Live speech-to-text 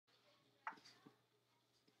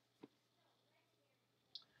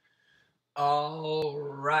All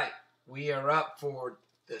right, we are up for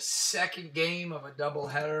the second game of a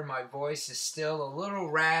doubleheader. My voice is still a little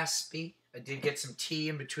raspy. I did get some tea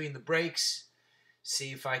in between the breaks.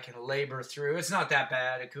 See if I can labor through. It's not that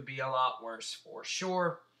bad. It could be a lot worse for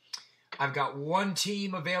sure. I've got one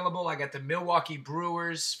team available. I got the Milwaukee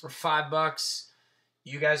Brewers for $5.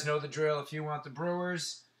 You guys know the drill. If you want the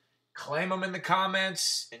Brewers, claim them in the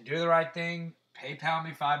comments and do the right thing. PayPal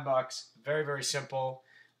me $5. Very, very simple.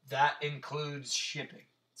 That includes shipping.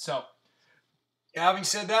 So, having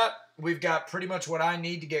said that, we've got pretty much what I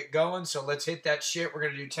need to get going. So let's hit that shit. We're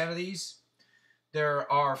going to do 10 of these.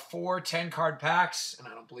 There are 4 10-card packs, and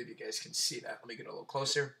I don't believe you guys can see that. Let me get a little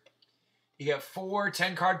closer. You get 4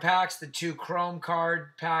 10-card packs, the 2 Chrome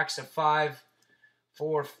card packs of 5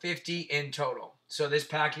 for 50 in total. So this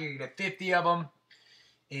pack, you get 50 of them,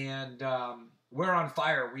 and we're on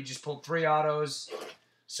fire. We just pulled 3 autos.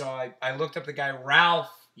 So I looked up the guy, Ralph.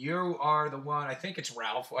 You are the one. I think it's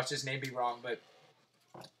Ralph. Watch his name be wrong, but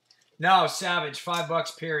no, Savage,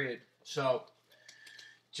 $5 period. So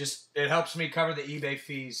just it helps me cover the eBay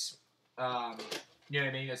fees. You know what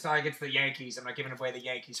I mean? It's not like it's the Yankees. I'm not giving away the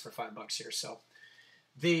Yankees for $5 here. So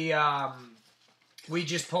the we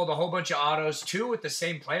just pulled a whole bunch of autos, 2 with the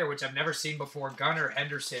same player, which I've never seen before, Gunnar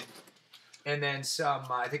Henderson, and then some.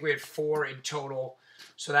 I think we had 4 in total.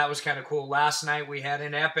 So that was kind of cool. Last night we had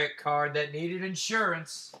an epic card that needed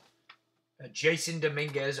insurance. A Jason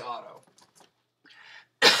Dominguez auto.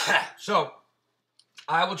 So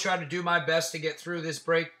I will try to do my best to get through this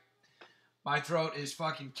break. My throat is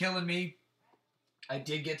fucking killing me. I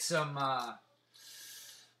did get some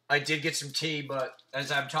tea, but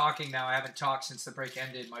as I'm talking now, I haven't talked since the break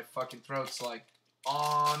ended. My fucking throat's like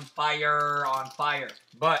on fire, on fire.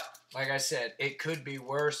 But like I said, it could be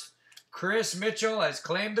worse. Chris Mitchell has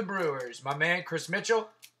claimed the Brewers. My man, Chris Mitchell.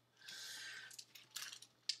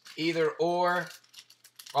 Either or.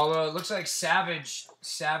 Although it looks like Savage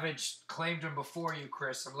claimed him before you,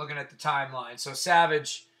 Chris. I'm looking at the timeline. So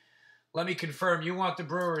Savage, let me confirm. You want the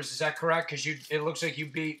Brewers. Is that correct? Because it looks like you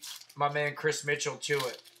beat my man Chris Mitchell to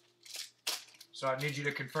it. So I need you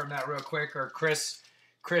to confirm that real quick. Or Chris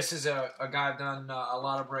is a guy I've done a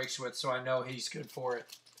lot of breaks with, so I know he's good for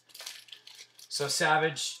it. So,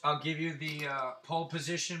 Savage, I'll give you the pole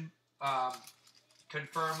position.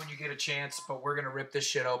 Confirm when you get a chance, but we're going to rip this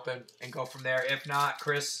shit open and go from there. If not,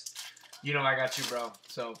 Chris, you know I got you, bro.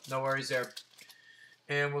 So, no worries there.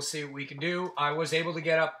 And we'll see what we can do. I was able to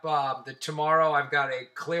get up tomorrow. I've got a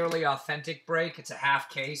clearly authentic break. It's a half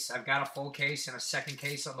case. I've got a full case and a second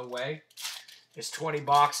case on the way. There's 20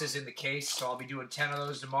 boxes in the case, so I'll be doing 10 of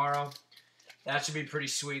those tomorrow. That should be pretty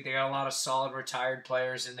sweet. They got a lot of solid retired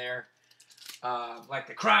players in there. Like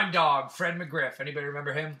the crime dog, Fred McGriff. Anybody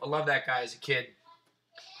remember him? I love that guy as a kid.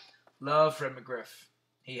 Love Fred McGriff.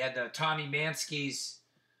 He had the Tommy Mansky's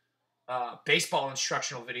baseball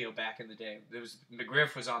instructional video back in the day.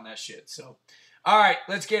 McGriff was on that shit. So, all right,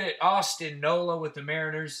 let's get it. Austin Nola with the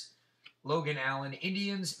Mariners. Logan Allen,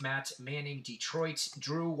 Indians. Matt Manning, Detroit.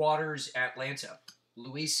 Drew Waters, Atlanta.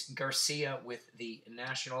 Luis Garcia with the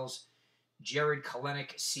Nationals. Jared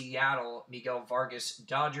Kelenic, Seattle. Miguel Vargas,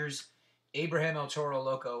 Dodgers. Abraham El Toro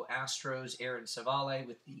Loco, Astros. Aaron Savale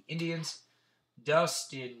with the Indians.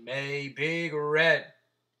 Dustin May, Big Red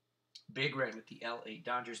with the LA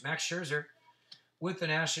Dodgers. Max Scherzer with the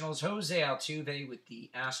Nationals. Jose Altuve with the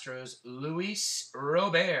Astros. Luis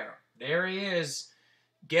Robert, there he is.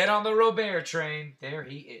 Get on the Robert train. There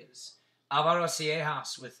he is. Alvaro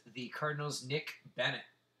Ciejas with the Cardinals. Nick Bennett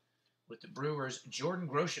with the Brewers. Jordan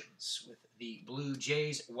Groshans with the Blue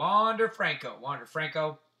Jays. Wander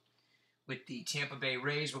Franco with the Tampa Bay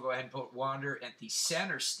Rays. We'll go ahead and put Wander at the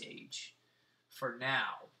center stage for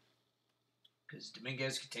now, because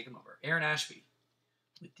Dominguez could take him over. Aaron Ashby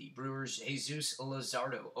with the Brewers. Jesus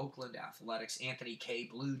Luzardo, Oakland Athletics. Anthony K,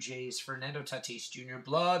 Blue Jays. Fernando Tatis Jr.,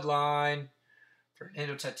 Bloodline.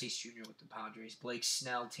 Fernando Tatis Jr. with the Padres. Blake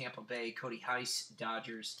Snell, Tampa Bay. Cody Heiss,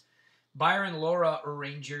 Dodgers. Byron Laura,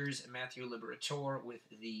 Rangers. Matthew Liberatore with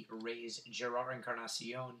the Rays. Gerard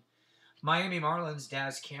Encarnacion. Miami Marlins,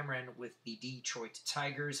 Daz Cameron with the Detroit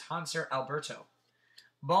Tigers. Hanser Alberto.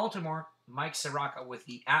 Baltimore, Mike Soroka with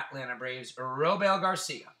the Atlanta Braves. Robel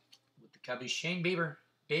Garcia with the Cubbies. Shane Bieber,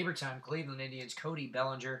 Baber Time, Cleveland Indians. Cody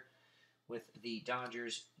Bellinger with the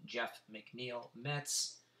Dodgers. Jeff McNeil,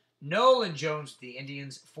 Mets. Nolan Jones with the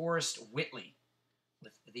Indians. Forrest Whitley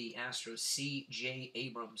with the Astros. C.J.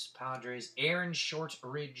 Abrams, Padres. Aaron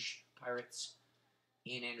Shortridge, Pirates.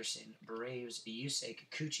 Ian Anderson, Braves. Yusei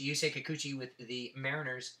Kikuchi with the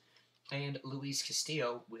Mariners. And Luis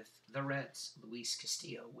Castillo with the Reds.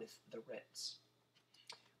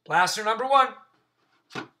 Blaster number 1.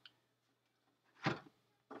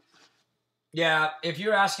 Yeah, if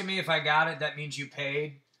you're asking me if I got it, that means you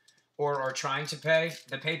paid or are trying to pay.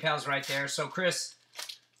 The PayPal's right there. So, Chris,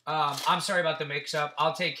 I'm sorry about the mix-up.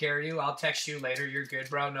 I'll take care of you. I'll text you later. You're good,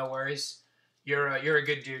 bro. No worries. You're a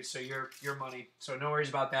good dude, so you're money. So no worries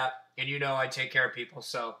about that. And you know I take care of people,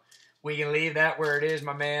 so we can leave that where it is,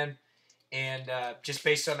 my man. And just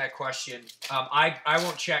based on that question, I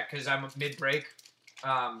won't check because I'm mid-break,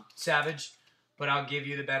 Savage, but I'll give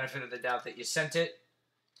you the benefit of the doubt that you sent it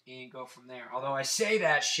and go from there. Although I say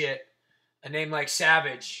that shit, a name like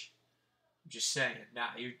Savage, I'm just saying. Nah,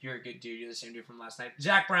 you're a good dude. You're the same dude from last night.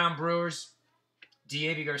 Zach Brown, Brewers.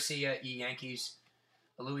 Diego Garcia, Yankees.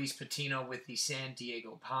 Luis Patino with the San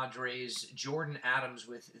Diego Padres. Jordan Adams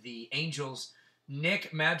with the Angels.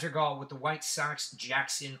 Nick Madrigal with the White Sox.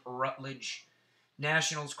 Jackson Rutledge.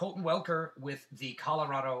 Nationals. Colton Welker with the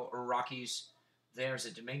Colorado Rockies. There's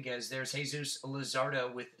a Dominguez. There's Jesus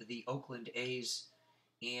Luzardo with the Oakland A's.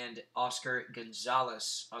 And Oscar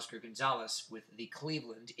Gonzalez with the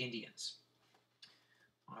Cleveland Indians.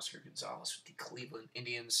 Oscar Gonzalez with the Cleveland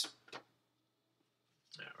Indians.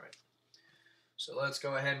 All right. So let's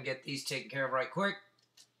go ahead and get these taken care of right quick.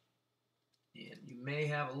 And you may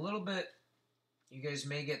have a little bit, you guys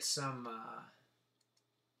may get some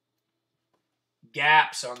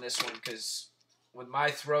gaps on this one because with my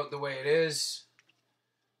throat the way it is,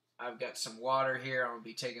 I've got some water here. I'm going to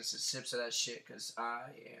be taking some sips of that shit because I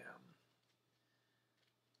am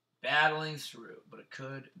battling through, but it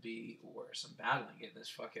could be worse. I'm battling getting this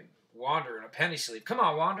fucking Wander in a penny sleeve. Come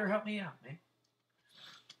on, Wander, help me out, man.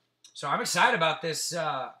 So I'm excited about this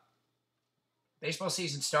baseball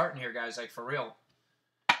season starting here, guys. Like, for real.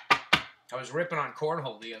 I was ripping on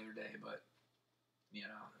cornhole the other day, but, you know,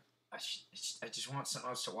 I just want something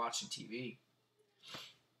else to watch on TV.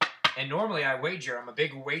 And normally I wager. I'm a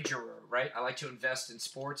big wagerer, right? I like to invest in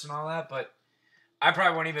sports and all that, but I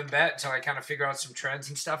probably won't even bet until I kind of figure out some trends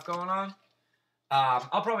and stuff going on.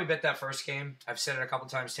 I'll probably bet that first game. I've said it a couple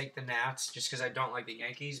times, take the Nats, just because I don't like the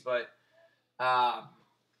Yankees, but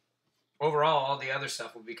overall, all the other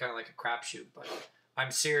stuff will be kind of like a crapshoot. But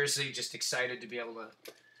I'm seriously just excited to be able to,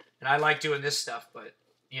 and I like doing this stuff, but,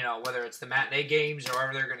 you know, whether it's the matinee games or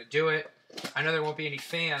however they're going to do it, I know there won't be any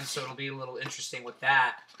fans, so it'll be a little interesting with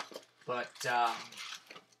that. But,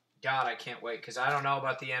 God, I can't wait, because I don't know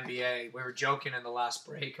about the NBA. We were joking in the last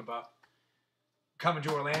break about coming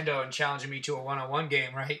to Orlando and challenging me to a one-on-one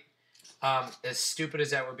game, right? As stupid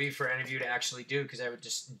as that would be for any of you to actually do, because I would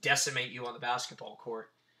just decimate you on the basketball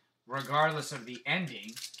court, regardless of the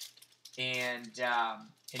ending, and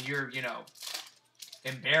your, you know,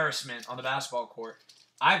 embarrassment on the basketball court.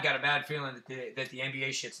 I've got a bad feeling that the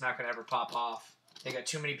NBA shit's not going to ever pop off. They got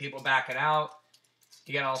too many people backing out.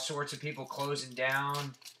 You got all sorts of people closing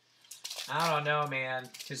down. I don't know, man.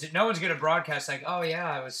 Because no one's going to broadcast like, oh,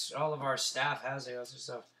 yeah, it was all of our staff has it.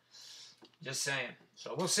 So, just saying.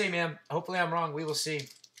 So, we'll see, man. Hopefully I'm wrong. We will see.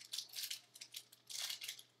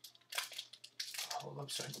 Hold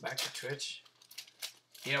up so I can go back to Twitch.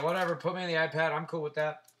 Yeah, whatever. Put me on the iPad. I'm cool with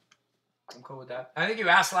that. I think you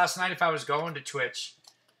asked last night if I was going to Twitch.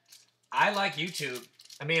 I like YouTube.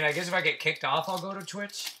 I mean, I guess if I get kicked off, I'll go to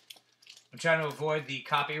Twitch. I'm trying to avoid the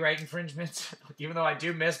copyright infringements. Even though I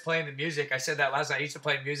do miss playing the music. I said that last night. I used to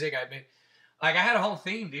play music. I had a whole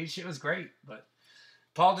theme, dude. Shit was great. But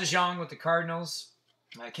Paul DeJong with the Cardinals.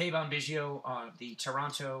 Kayvon Biggio on the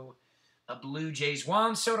Toronto Blue Jays.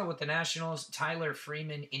 Juan Soto with the Nationals. Tyler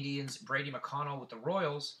Freeman, Indians. Brady McConnell with the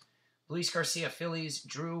Royals. Luis Garcia, Phillies.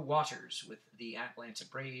 Drew Waters with the Atlanta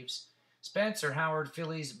Braves. Spencer Howard,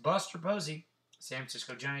 Phillies. Buster Posey, San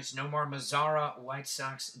Francisco Giants. Nomar Mazara, White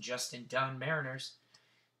Sox. Justin Dunn, Mariners.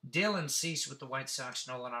 Dylan Cease with the White Sox.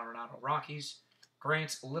 Nolan Arenado, Rockies.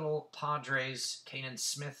 Grant Little, Padres. Kanan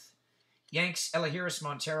Smith, Yanks. Elahiris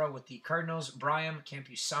Montero with the Cardinals. Brian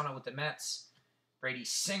Campusano with the Mets. Brady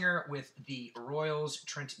Singer with the Royals.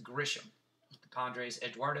 Trent Grisham with the Padres.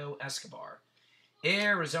 Eduardo Escobar,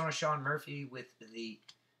 Arizona. Sean Murphy with the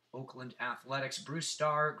Oakland Athletics. Bruce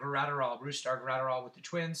Gratterall with the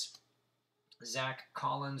Twins. Zach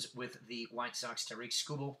Collins with the White Sox. Tariq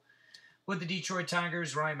Skubal with the Detroit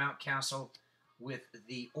Tigers. Ryan Mountcastle with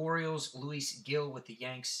the Orioles. Luis Gill with the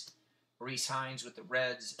Yanks. Reese Hines with the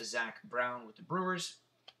Reds. Zach Brown with the Brewers.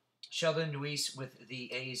 Sheldon Neuse with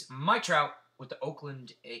the A's. Mike Trout with the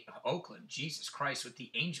Oakland, Jesus Christ, with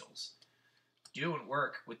the Angels. Doing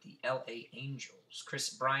work with the LA Angels.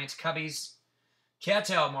 Chris Bryant, Cubbies.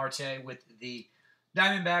 Ketel Marte with the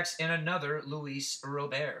Diamondbacks, and another Luis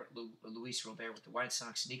Robert. Luis Robert with the White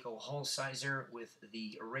Sox. Nico Holsizer with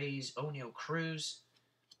the Rays. O'Neal Cruz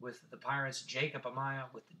with the Pirates. Jacob Amaya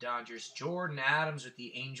with the Dodgers. Jordan Adams with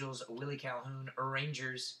the Angels. Willie Calhoun,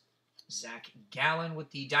 Rangers. Zach Gallen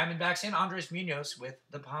with the Diamondbacks, and Andres Munoz with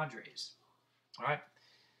the Padres. All right.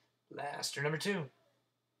 Blaster number 2.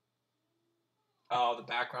 Oh, the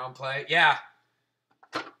background play. Yeah.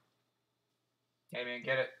 Hey, man,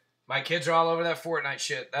 get it. My kids are all over that Fortnite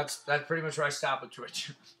shit. That's pretty much where I stop with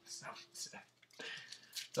Twitch. So, it's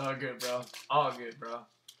all good, bro. All good, bro.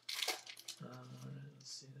 Let's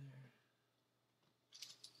see there.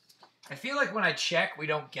 I feel like when I check, we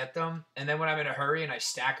don't get them. And then when I'm in a hurry and I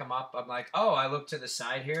stack them up, I'm like, oh, I look to the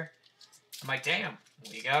side here. I'm like, damn,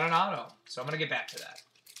 we got an auto. So I'm going to get back to that.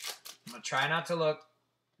 I'm going to try not to look.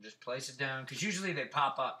 Just place it down. Because usually they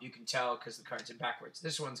pop up. You can tell because the card's in backwards.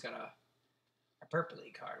 This one's got a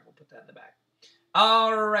purpley card. We'll put that in the back.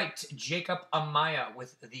 All right. Jacob Amaya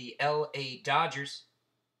with the L.A. Dodgers.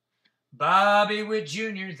 Bobby Witt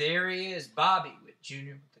Jr. There he is. Bobby Witt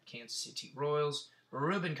Jr. with the Kansas City Royals.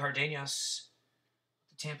 Ruben Cardenas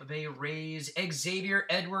with the Tampa Bay Rays. Xavier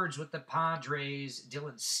Edwards with the Padres.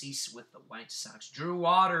 Dylan Cease with the White Sox. Drew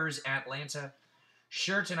Waters, Atlanta.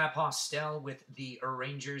 Sherton Apostel with the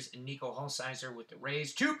Rangers. Nico Holsizer with the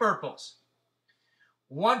Rays. 2 purples.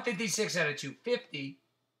 156 out of 250.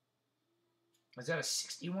 Is that a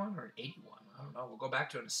 61 or an 81? I don't know. We'll go back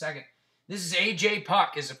to it in a second. This is A.J.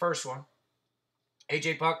 Puck is the first one.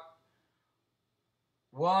 A.J. Puck.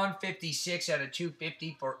 156 out of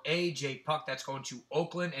 250 for A.J. Puck. That's going to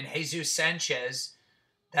Oakland. And Jesus Sanchez.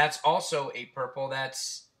 That's also a purple.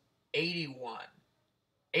 That's 81.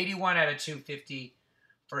 81 out of 250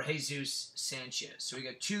 for Jesus Sanchez. So we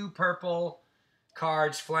got 2 purple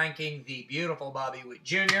cards flanking the beautiful Bobby Witt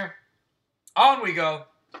Jr. On we go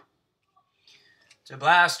to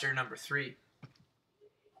blaster number 3.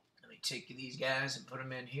 Let me take these guys and put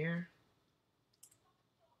them in here.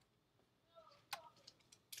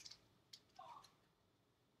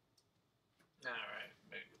 All right,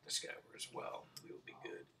 maybe with this guy over as well. We will be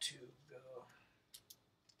good to go.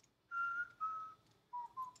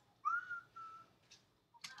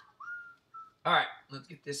 All right, let's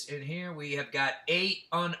get this in here. We have got 8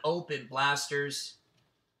 unopened blasters.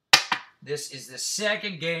 This is the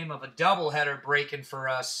second game of a doubleheader breaking for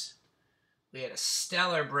us. We had a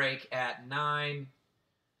stellar break at 9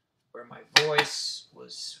 where my voice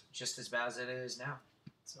was just as bad as it is now.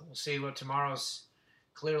 So we'll see what tomorrow's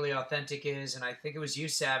Clearly Authentic is. And I think it was you,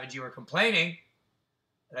 Savage. You were complaining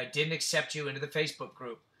that I didn't accept you into the Facebook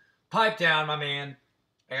group. Pipe down, my man.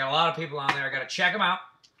 I got a lot of people on there. I got to check them out.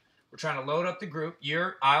 We're trying to load up the group.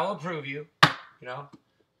 I'll approve you. You know,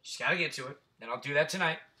 just got to get to it. And I'll do that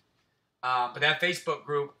tonight. But that Facebook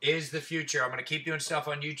group is the future. I'm going to keep doing stuff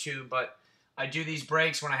on YouTube, but I do these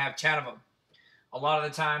breaks when I have 10 of them. A lot of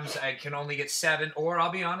the times I can only get 7, or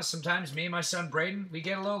I'll be honest, sometimes me and my son Braden, we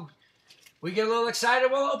get a little excited.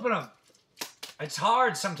 We'll open them. It's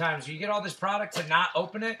hard sometimes. You get all this product to not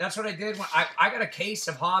open it. That's what I did when I got a case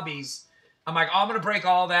of hobbies. I'm like, oh, I'm going to break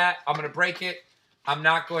all that. I'm going to break it. I'm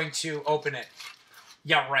not going to open it.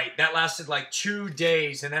 Yeah, right. That lasted like 2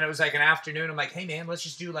 days, and then it was like an afternoon. I'm like, hey, man, let's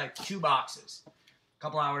just do like 2 boxes. A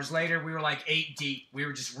couple hours later, we were like 8 deep. We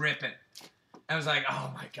were just ripping. I was like,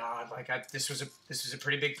 oh, my God. Like, this was a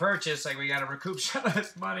pretty big purchase. Like, we got to recoup some of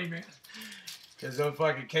this money, man. Because those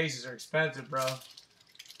fucking cases are expensive, bro.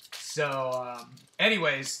 So,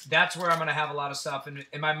 anyways, that's where I'm going to have a lot of stuff.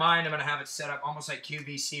 In my mind, I'm going to have it set up almost like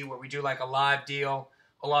QVC, where we do like a live deal,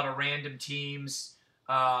 a lot of random teams,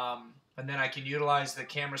 and then I can utilize the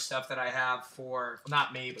camera stuff that I have for,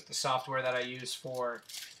 not me, but the software that I use for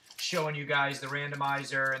showing you guys the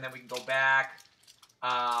randomizer, and then we can go back.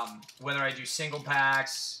 Whether I do single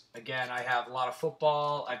packs, again, I have a lot of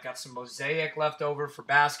football. I've got some Mosaic left over for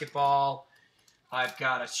basketball. I've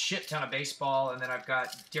got a shit ton of baseball, and then I've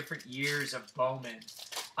got different years of Bowman.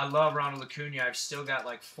 I love Ronald Acuna. I've still got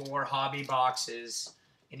like 4 hobby boxes,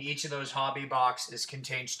 and each of those hobby boxes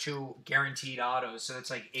contains 2 guaranteed autos, so it's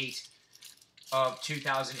like 8 of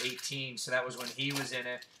 2018, so that was when he was in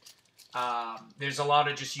it. There's a lot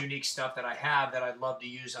of just unique stuff that I have that I'd love to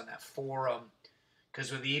use on that forum,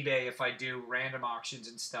 because with eBay, if I do random auctions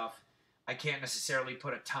and stuff, I can't necessarily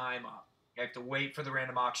put a time up. I have to wait for the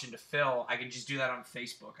random auction to fill. I can just do that on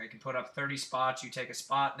Facebook. I can put up 30 spots, you take a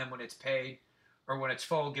spot, and then when it's paid, or when it's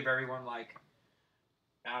full, give everyone like,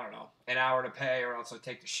 I don't know, an hour to pay, or else I'll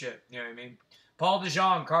take the shit. You know what I mean? Paul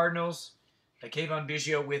DeJong, Cardinals. Kayvon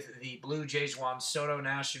Biggio with the Blue Jays. Juan Soto,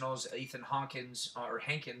 Nationals. Ethan Hankins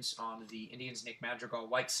on the Indians. Nick Madrigal,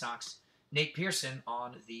 White Sox. Nate Pearson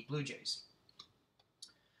on the Blue Jays.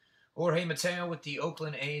 Jorge Mateo with the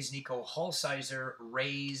Oakland A's. Nico Holsizer,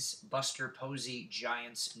 Rays. Buster Posey,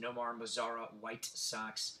 Giants. Nomar Mazara, White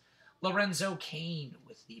Sox. Lorenzo Cain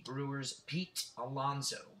with the Brewers. Pete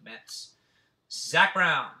Alonso, Mets. Zach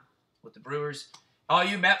Brown with the Brewers. All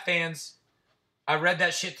you Met fans, I read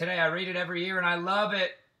that shit today. I read it every year, and I love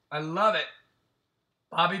it. I love it.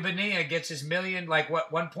 Bobby Bonilla gets his million, like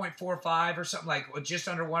what, 1.45 or something, like just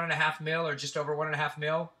under 1.5 mil or just over 1.5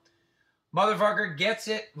 mil. Motherfucker gets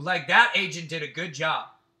it. Like, that agent did a good job.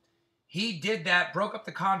 He did that, broke up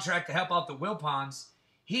the contract to help out the Wilpons.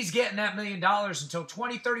 He's getting that $1 million until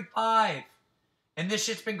 2035. And this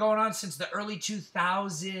shit's been going on since the early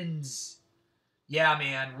 2000s. Yeah,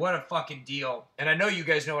 man, what a fucking deal. And I know you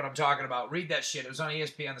guys know what I'm talking about. Read that shit. It was on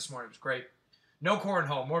ESPN this morning. It was great. No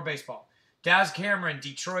cornhole, more baseball. Daz Cameron,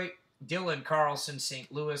 Detroit. Dylan Carlson,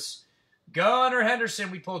 St. Louis. Gunnar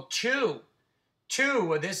Henderson, we pulled two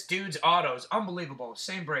of this dude's autos. Unbelievable.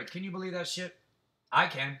 Same break. Can you believe that shit? I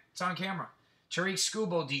can. It's on camera. Tariq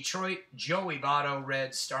Skubal, Detroit. Joey Votto,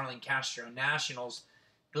 Reds. Starling Castro, Nationals.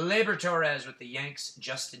 Gleyber Torres with the Yanks.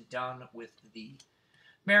 Justin Dunn with the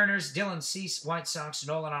Mariners. Dylan Cease, White Sox.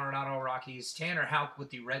 Nolan Arenado, Rockies. Tanner Houck with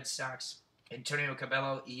the Red Sox. Antonio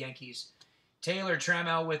Cabello, Yankees. Taylor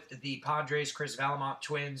Trammell with the Padres. Chris Vallimont,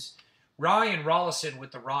 Twins. Ryan Rollison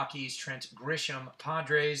with the Rockies. Trent Grisham,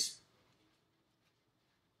 Padres.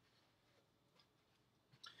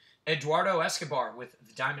 Eduardo Escobar with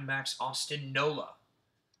the Diamondbacks. Austin Nola,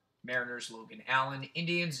 Mariners. Logan Allen,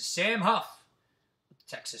 Indians. Sam Huff with the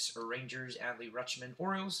Texas Rangers. Adley Rutschman,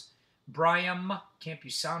 Orioles. Brian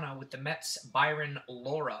Campusano with the Mets. Byron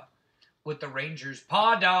Laura with the Rangers.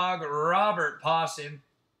 Paw Dog Robert Posson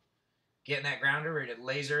getting that grounder, ready to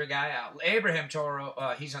laser a guy out. Abraham Toro,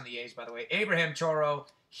 he's on the A's, by the way. Abraham Toro,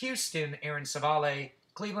 Houston. Aaron Savale,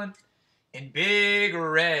 Cleveland. And Big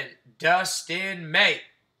Red, Dustin May.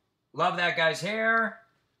 Love that guy's hair.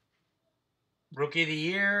 Rookie of the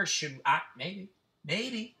year.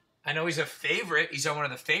 Maybe. I know he's a favorite. He's on one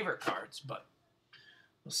of the favorite cards, but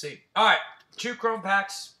we'll see. All right. 2 chrome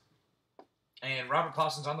packs. And Robert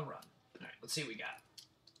Paulson's on the run. All right. Let's see what we got.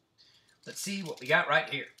 Let's see what we got right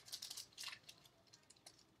here.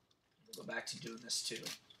 We'll go back to doing this too.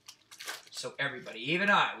 So everybody, even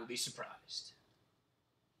I, will be surprised.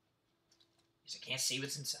 Because I can't see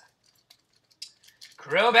what's inside.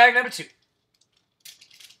 Krill bag number 2.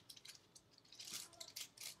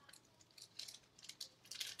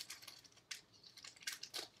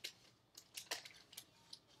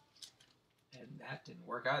 And that didn't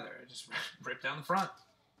work either. I just ripped down the front.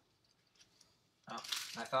 Oh,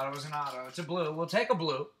 I thought it was an auto. It's a blue. We'll take a blue.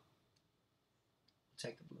 We'll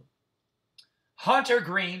take the blue. Hunter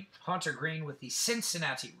Green. Hunter Green with the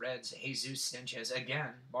Cincinnati Reds. Jesus Sanchez again,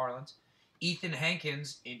 Marlins. Ethan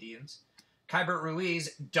Hankins, Indians. Kybert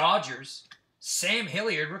Ruiz, Dodgers. Sam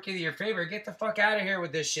Hilliard, Rookie of the Year favorite. Get the fuck out of here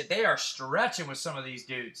with this shit. They are stretching with some of these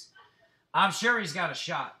dudes. I'm sure he's got a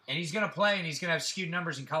shot. And he's going to play, and he's going to have skewed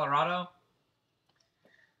numbers in Colorado.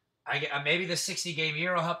 Maybe the 60-game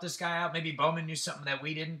year will help this guy out. Maybe Bowman knew something that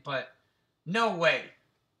we didn't, but no way.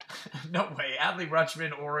 No way. Adley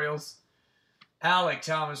Rutschman, Orioles. Alec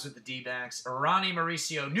Thomas with the D-backs. Ronnie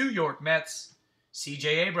Mauricio, New York Mets.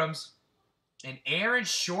 C.J. Abrams. And Aaron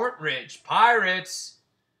Shortridge, Pirates.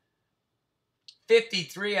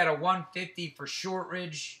 53 out of 150 for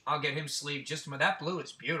Shortridge. I'll get him sleeved just a minute. That blue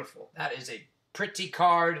is beautiful. That is a pretty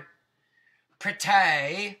card.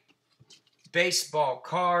 Pretty baseball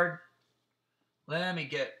card. Let me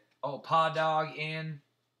get old Paw Dog in.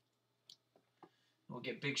 We'll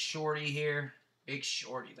get Big Shorty here. Big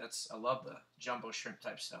Shorty. I love the jumbo shrimp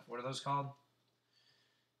type stuff. What are those called?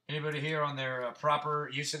 Anybody here on their proper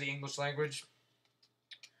use of the English language?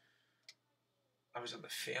 I was on the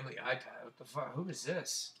family iPad. What the fuck? Who is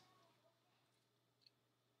this?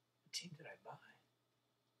 What team did I buy?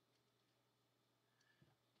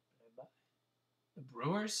 The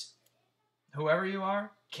Brewers? Whoever you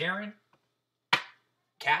are? Karen?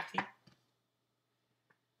 Kathy?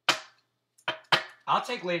 I'll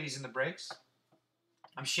take ladies in the breaks.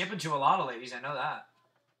 I'm shipping to a lot of ladies. I know that.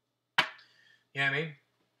 You know what I mean?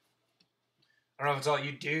 I don't know if it's all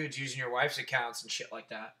you dudes using your wife's accounts and shit like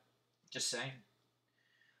that. Just saying.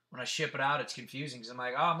 When I ship it out, it's confusing because I'm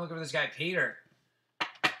like, oh, I'm looking for this guy Peter.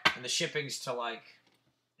 And the shipping's to like,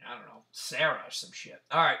 I don't know, Sarah or some shit.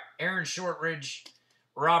 All right, Aaron Shortridge,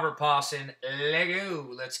 Robert Posson, Lego.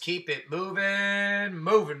 Let's keep it moving,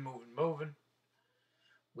 moving.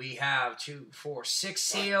 We have 2, 4, 6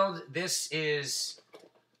 sealed. This is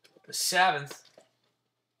the 7th.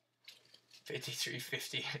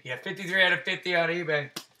 53.50. Yeah, 53 out of 50 on eBay.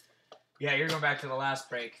 Yeah, you're going back to the last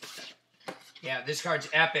break. Yeah, this card's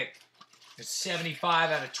epic. It's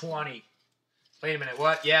 75 out of 20. Wait a minute,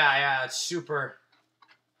 what? Yeah, it's super.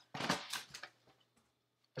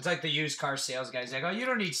 It's like the used car sales guys. Like, oh, you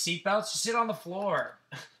don't need seatbelts. Just sit on the floor.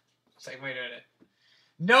 It's like, wait a minute.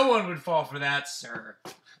 No one would fall for that, sir.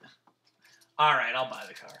 All right, I'll buy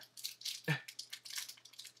the car.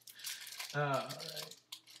 All right.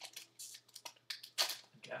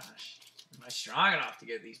 Gosh, am I strong enough to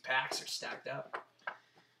get these packs are stacked up?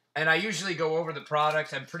 And I usually go over the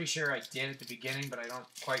product. I'm pretty sure I did at the beginning, but I don't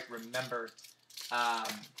quite remember.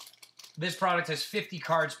 This product has 50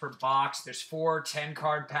 cards per box. There's 4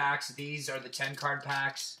 10-card packs. These are the 10-card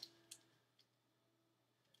packs.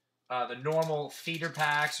 The normal feeder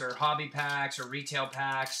packs or hobby packs or retail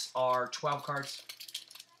packs are 12 cards.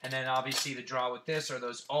 And then obviously the draw with this are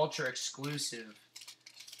those ultra exclusive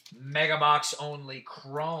Mega Box only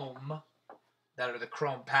Chrome. That are the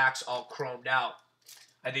Chrome packs all chromed out.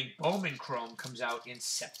 I think Bowman Chrome comes out in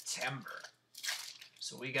September.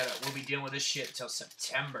 So we'll be dealing with this shit until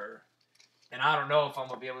September. And I don't know if I'm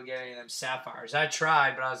going to be able to get any of them sapphires. I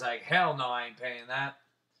tried, but I was like, hell no, I ain't paying that.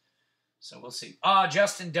 So we'll see.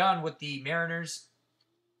 Justin Dunn with the Mariners.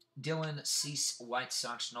 Dylan Cease, White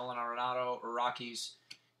Sox. Nolan Arenado, Rockies.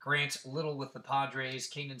 Grant Little with the Padres.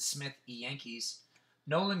 Keenan Smith, Yankees.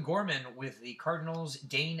 Nolan Gorman with the Cardinals.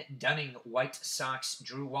 Dane Dunning, White Sox.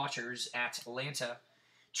 Drew Watchers at Atlanta.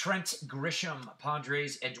 Trent Grisham,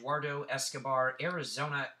 Padres. Eduardo Escobar,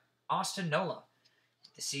 Arizona. Austin Nola,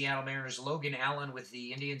 the Seattle Mariners. Logan Allen with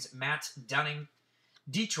the Indians. Matt Dunning.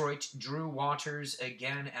 Detroit, Drew Waters,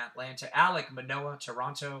 again, Atlanta. Alek Manoah,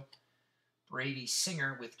 Toronto. Brady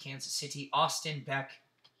Singer with Kansas City. Austin Beck,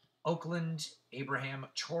 Oakland. Abraham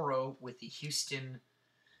Toro with the Houston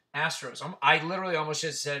Astros. I literally almost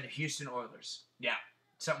just said Houston Oilers. Yeah,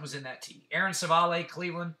 something was in that T. Aaron Savale,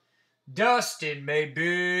 Cleveland. Dustin May,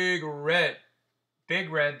 Big Red. Big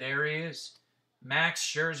Red, there he is. Max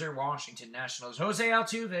Scherzer, Washington Nationals. Jose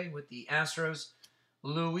Altuve with the Astros.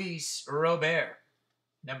 Luis Robert.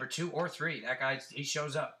 Number 2 or 3. That guy, he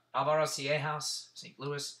shows up. Alvaro Ciejas, St.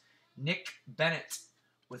 Louis. Nick Bennett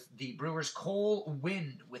with the Brewers. Cole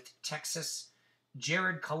Winn with Texas.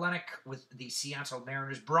 Jared Kelenic with the Seattle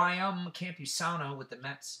Mariners. Brian Campusano with the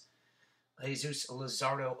Mets. Jesus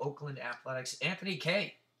Luzardo, Oakland Athletics. Anthony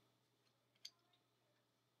Kay.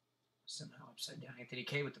 Somehow upside down. Anthony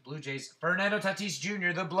Kay with the Blue Jays. Fernando Tatis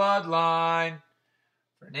Jr., the Bloodline.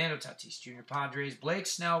 Fernando Tatis Jr., Padres. Blake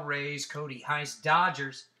Snell, Rays. Cody Heiss,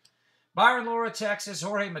 Dodgers. Byron Laura, Texas.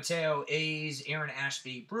 Jorge Mateo, A's. Aaron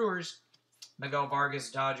Ashby, Brewers. Miguel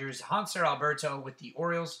Vargas, Dodgers. Hanser Alberto with the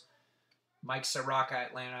Orioles. Mike Soroka,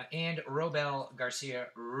 Atlanta. And Robel Garcia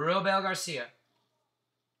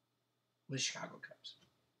with Chicago Cubs.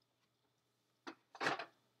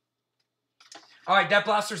 All right, Death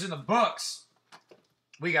Blaster's in the books.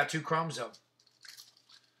 We got 2 chromes, though.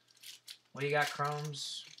 What do you got,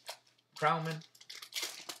 chromes? Chroman.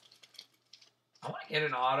 I want to get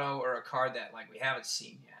an auto or a card that we haven't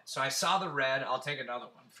seen yet. So I saw the red. I'll take another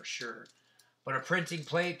one for sure. But a printing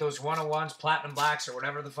plate, those 101s, platinum blacks, or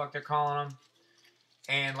whatever the fuck they're calling them,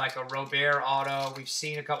 and like a Robert auto. We've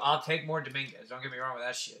seen a couple. I'll take more Dominguez. Don't get me wrong with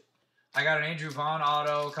that shit. I got an Andrew Vaughn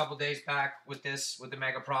auto a couple days back with the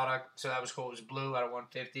Mega product, so that was cool. It was blue out of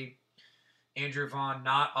 150. Andrew Vaughn,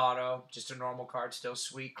 not auto, just a normal card, still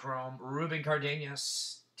sweet chrome. Ruben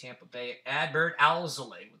Cardenas, Tampa Bay. Adbert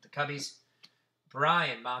Alzolay with the Cubbies.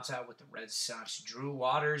 Brian Mata with the Red Sox. Drew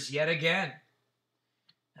Waters yet again.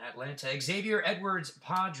 Atlanta. Xavier Edwards,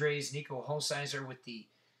 Padres. Nico Holsizer with the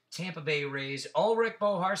Tampa Bay Rays. Ulrich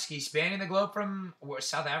Boharski, spanning the globe from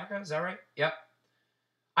South Africa. Is that right? Yep.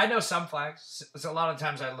 I know some flags. It's a lot of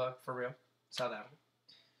times I look, for real. South Africa.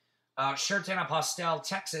 Sherten Apostel,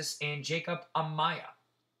 Texas, and Jacob Amaya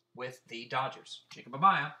with the Dodgers. Jacob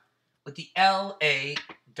Amaya with the L.A.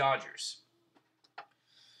 Dodgers.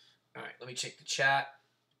 All right, let me check the chat.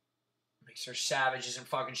 Make sure Savage isn't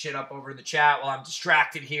fucking shit up over in the chat while I'm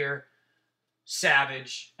distracted here.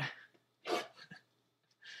 Savage.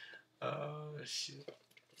 Oh, shit.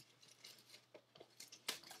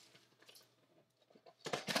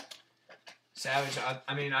 Savage,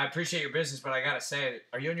 I mean, I appreciate your business, but I gotta say it.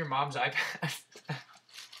 Are you on your mom's iPad?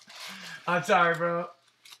 I'm sorry, bro.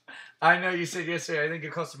 I know you said yesterday, I think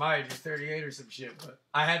you're close to my age. You're 38 or some shit, but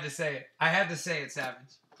I had to say it. I had to say it,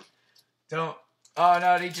 Savage. Don't. Oh,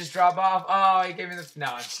 no, did he just drop off? Oh, he gave me the... No,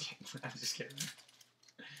 I'm just kidding. I'm just kidding.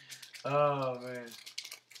 Oh, man.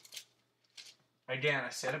 Again, I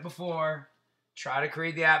said it before. Try to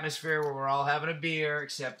create the atmosphere where we're all having a beer,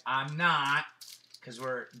 except I'm not. Because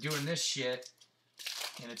we're doing this shit,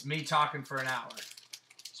 and it's me talking for an hour.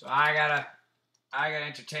 So I gotta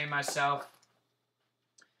entertain myself.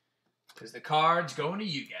 Because the card's going to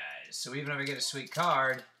you guys. So even if I get a sweet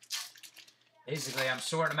card, basically I'm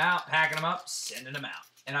sorting them out, packing them up, sending them out.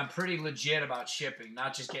 And I'm pretty legit about shipping,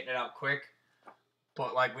 not just getting it out quick.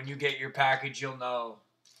 But like when you get your package, you'll know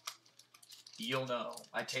you'll know.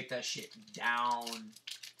 I take that shit down.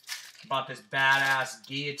 Bought this badass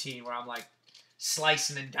guillotine where I'm like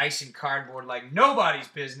slicing and dicing cardboard like nobody's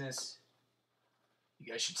business.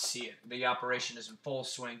 You guys should see it. The operation is in full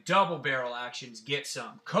swing. Double barrel actions. Get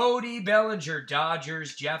some. Cody Bellinger,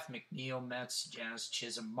 Dodgers. Jeff McNeil, Mets. Jazz,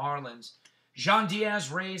 Chisholm, Marlins. Jean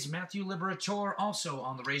Diaz, Rays. Matthew Liberatore, also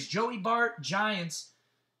on the Rays. Joey Bart, Giants.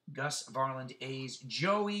 Gus Varland, A's.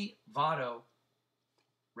 Joey Votto,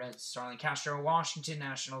 Reds. Starlin Castro, Washington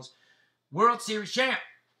Nationals. World Series champ.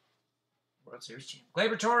 World Series champ.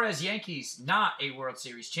 Gleyber Torres, Yankees. Not a World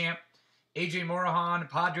Series champ. Adrian Morejon,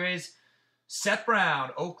 Padres. Seth Brown,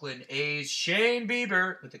 Oakland A's. Shane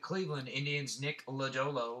Bieber with the Cleveland Indians. Nick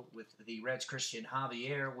Lodolo with the Reds. Christian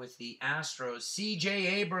Javier with the Astros. C.J.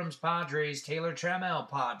 Abrams, Padres. Taylor Trammell,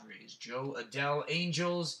 Padres. Joe Adele,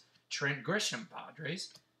 Angels. Trent Grisham,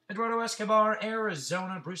 Padres. Eduardo Escobar,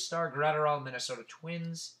 Arizona. Bruce Starr, Gratterall, Minnesota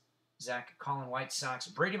Twins. Zach Collin, White Sox.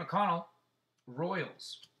 Brady McConnell,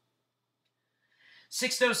 Royals.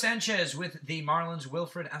 Sixto Sanchez with the Marlins.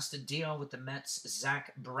 Wilfred Astudillo with the Mets.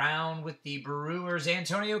 Zach Brown with the Brewers.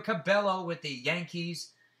 Antonio Cabello with the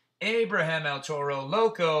Yankees. Abraham El Toro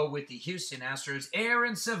Loco with the Houston Astros.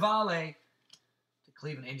 Aaron Savale, the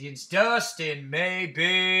Cleveland Indians. Dustin May,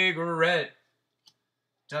 Big Red.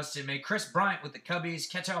 Dustin May. Chris Bryant with the Cubbies.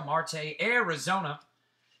 Ketel Marte, Arizona.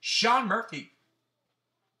 Sean Murphy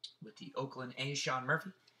with the Oakland A's. Sean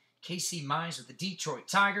Murphy. Casey Mize with the Detroit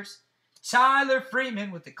Tigers. Tyler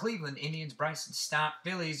Freeman with the Cleveland Indians. Bryson Stott,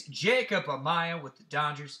 Phillies. Jacob Amaya with the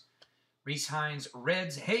Dodgers. Reese Hines,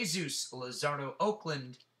 Reds. Jesus Luzardo,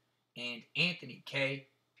 Oakland. And Anthony Kay,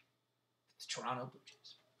 the Toronto Blue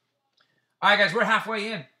Jays. All right, guys, we're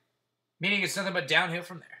halfway in. Meaning it's nothing but downhill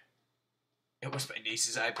from there. It was my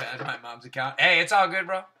niece's iPad, my mom's account. Hey, it's all good,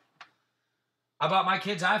 bro. I bought my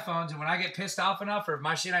kids iPhones, and when I get pissed off enough or if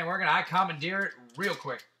my shit ain't working, I commandeer it real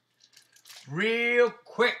quick. Real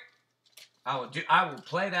quick. I will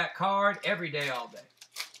play that card every day, all day.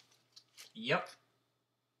 Yep.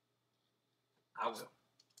 I will.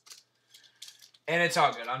 And it's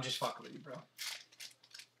all good. I'm just fucking with you, bro.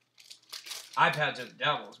 iPads are the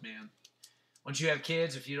devils, man. Once you have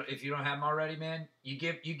kids, if you don't have them already, man, you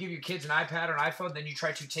give your kids an iPad or an iPhone, then you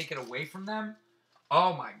try to take it away from them.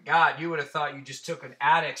 Oh my God, you would have thought you just took an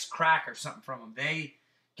addict's crack or something from them. They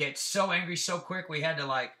get so angry so quick. We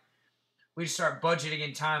just start budgeting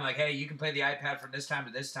in time, like, hey, you can play the iPad from this time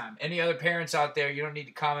to this time. Any other parents out there, you don't need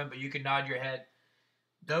to comment, but you can nod your head.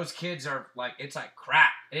 Those kids are like, it's like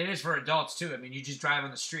crack. It is for adults, too. I mean, you just drive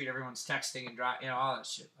on the street, everyone's texting and all that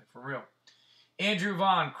shit, like, for real. Andrew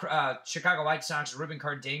Vaughn, Chicago White Sox. Ruben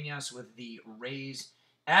Cardenas with the Rays.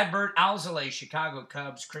 Adbert Alzolay, Chicago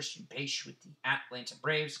Cubs. Christian Pache with the Atlanta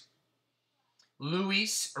Braves.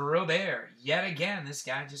 Luis Robert, yet again, this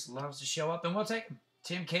guy just loves to show up, and we'll take him.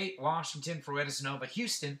 Tim Cate, Washington. Fruetas Nova,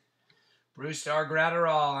 Houston. Bruce Starr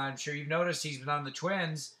Gratterall, I'm sure you've noticed he's been on the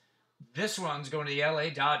Twins. This one's going to the LA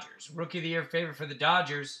Dodgers. Rookie of the Year favorite for the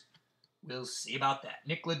Dodgers. We'll see about that.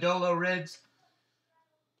 Nick Lodolo, Reds.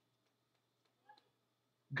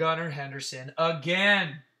 Gunnar Henderson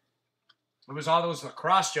again. It was all those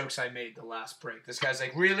lacrosse jokes I made the last break. This guy's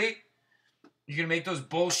like, really? You're going to make those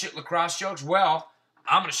bullshit lacrosse jokes? Well,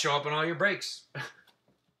 I'm going to show up in all your breaks.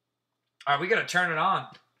 All right, we got to turn it on.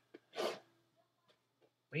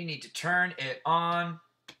 We need to turn it on.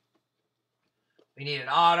 We need an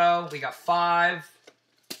auto. We got 5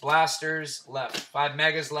 blasters left. 5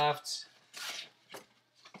 megas left.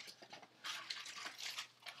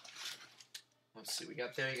 Let's see. We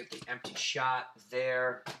got there. You get the empty shot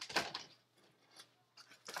there.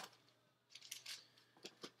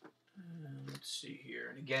 Let's see here.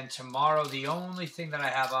 And again, tomorrow, the only thing that I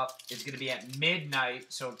have up is going to be at midnight.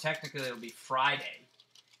 So technically, it'll be Friday.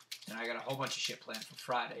 And I got a whole bunch of shit planned for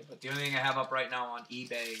Friday. But the only thing I have up right now on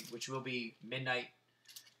eBay, which will be midnight,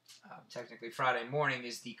 technically Friday morning,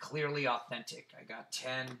 is the Clearly Authentic. I got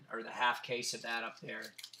 10, or the half case of that up there.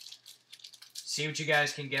 See what you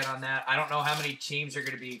guys can get on that. I don't know how many teams are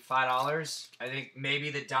going to be $5. I think maybe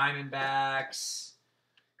the Diamondbacks,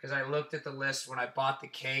 because I looked at the list when I bought the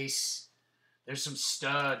case. There's some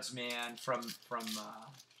studs, man, from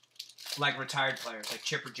like retired players, like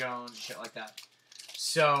Chipper Jones and shit like that.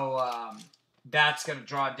 So that's going to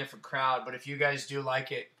draw a different crowd. But if you guys do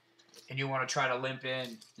like it and you want to try to limp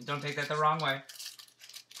in, and don't take that the wrong way,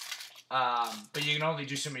 but you can only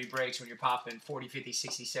do so many breaks when you're popping 40, 50,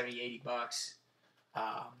 60, 70, 80 bucks.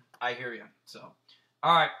 I hear you. So,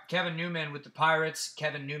 all right, Kevin Newman with the Pirates.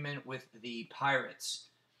 Kevin Newman with the Pirates.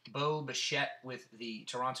 Bo Bichette with the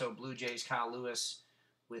Toronto Blue Jays. Kyle Lewis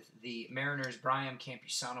with the Mariners. Brian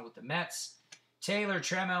Campusano with the Mets. Taylor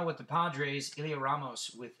Trammell with the Padres. Ilya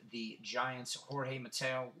Ramos with the Giants. Jorge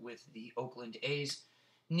Mateo with the Oakland A's.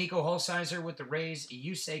 Nico Holsizer with the Rays.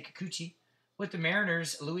 Yusei Kikuchi with the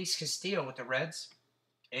Mariners. Luis Castillo with the Reds.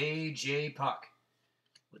 A.J. Puck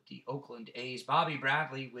with the Oakland A's. Bobby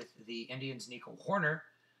Bradley with the Indians. Nico Horner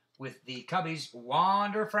with the Cubbies.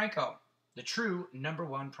 Wander Franco, the true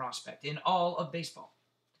 #1 prospect in all of baseball.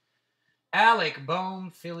 Alec Bohm,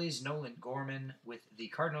 Phillies. Nolan Gorman with the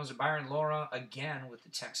Cardinals. Byron Laura again with the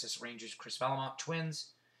Texas Rangers. Chris Vallimont,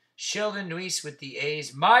 Twins. Sheldon Neuse with the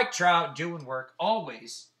A's. Mike Trout doing work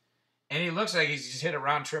always. And he looks like he's just hit a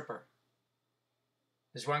round tripper.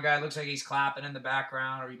 This one guy looks like he's clapping in the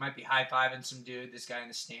background, or he might be high-fiving some dude. This guy in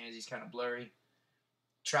the stands, he's kind of blurry.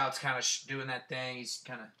 Trout's kind of doing that thing.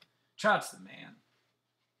 Trout's the man.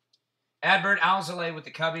 Adbert Alzolay with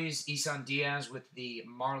the Cubbies. Isan Diaz with the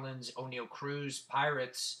Marlins. O'Neal Cruz,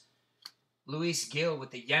 Pirates. Luis Gil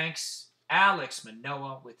with the Yanks. Alex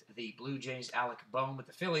Manoah with the Blue Jays. Alec Bohm with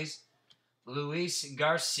the Phillies. Luis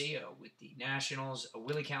Garcia with the Nationals.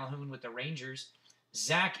 Willie Calhoun with the Rangers.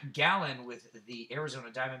 Zach Gallen with the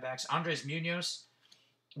Arizona Diamondbacks. Andres Munoz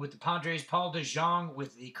with the Padres. Paul DeJong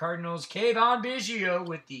with the Cardinals. Kayvon Biggio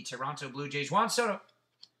with the Toronto Blue Jays. Juan Soto,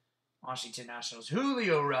 Washington Nationals.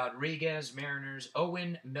 Julio Rodriguez, Mariners.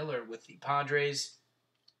 Owen Miller with the Padres.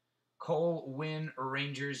 Cole Winn,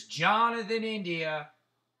 Rangers. Jonathan India.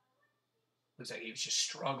 Looks like he was just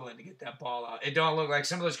struggling to get that ball out. It don't look like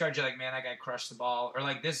some of those cards you're like, man, that guy crushed the ball. Or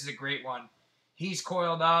like, this is a great one. He's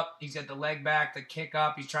coiled up. He's got the leg back, the kick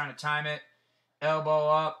up. He's trying to time it. Elbow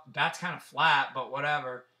up. Bat's kind of flat, but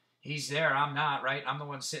whatever. He's there. I'm not, right? I'm the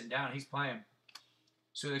one sitting down. He's playing.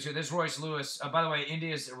 So this Royce Lewis. By the way,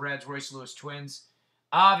 India's Reds, Royce Lewis Twins.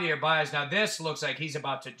 Javier Baez. Now, this looks like he's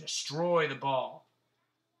about to destroy the ball.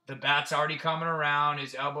 The bat's already coming around.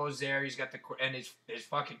 His elbow's there. He's got and his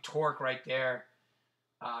fucking torque right there.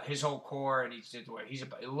 His whole core, and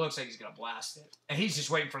it looks like he's going to blast it. And he's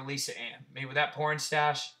just waiting for Lisa Ann. I mean, with that porn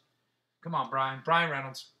stash. Come on, Brian. Brian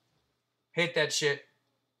Reynolds. Hit that shit.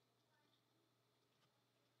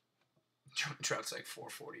 Trout's like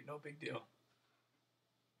 440. No big deal.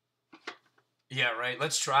 Yeah, right.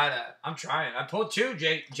 Let's try that. I'm trying. I pulled 2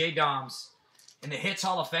 J Doms in the Hits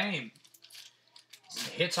Hall of Fame. It's in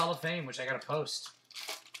the Hits Hall of Fame, which I got to post.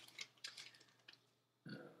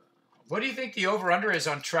 What do you think the over-under is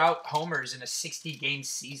on Trout homers in a 60-game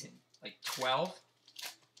season? Like 12?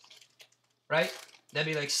 Right?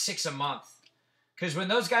 That'd be like 6 a month. Because when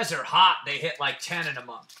those guys are hot, they hit like 10 in a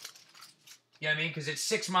month. You know what I mean? Because it's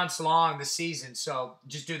 6 months long, the season. So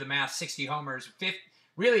just do the math. 60 homers.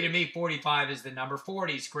 Really, to me, 45 is the number.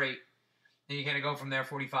 40 is great. Then you kind of go from there.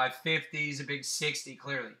 45, 50 is a big 60,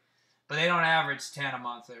 clearly. But they don't average 10 a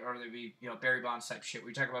month. Or they'd be, Barry Bonds type shit.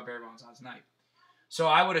 We talked about Barry Bonds last night. So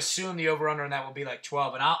I would assume the over-under on that will be like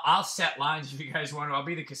 12. And I'll set lines if you guys want to. I'll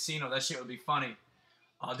be the casino. That shit would be funny.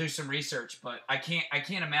 I'll do some research. But I can't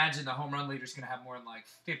imagine the home run leader's going to have more than like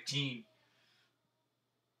 15.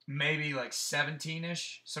 Maybe like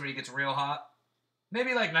 17-ish. Somebody gets real hot.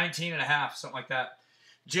 Maybe like 19 and a half. Something like that.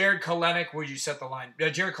 Jared Kelenic, where'd you set the line?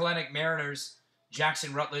 Jared Kelenic, Mariners.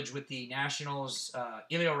 Jackson Rutledge with the Nationals.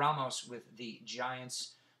 Ilya Ramos with the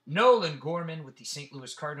Giants. Nolan Gorman with the St.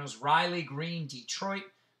 Louis Cardinals. Riley Green, Detroit.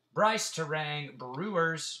 Bryce Terang,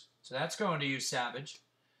 Brewers. So that's going to you, Savage.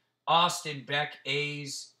 Austin Beck,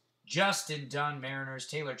 A's. Justin Dunn, Mariners.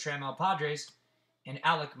 Taylor Trammell, Padres. And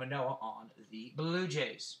Alec Manoah on the Blue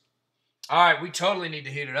Jays. All right, we totally need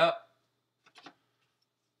to heat it up.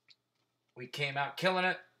 We came out killing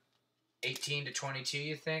it. 18 to 22,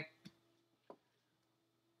 you think?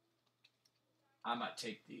 I might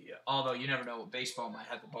take the... although you never know what baseball might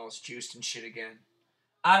have the balls juiced and shit again.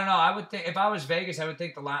 I don't know. I would think... if I was Vegas, I would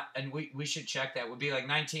think the... and we should check that. Would be like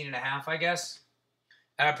 19 and a half, I guess.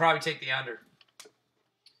 And I'd probably take the under.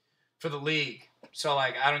 For the league. So,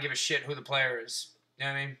 like, I don't give a shit who the player is. You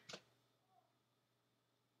know what I mean?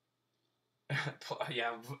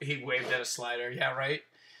 Yeah, he waved at a slider. Yeah, right?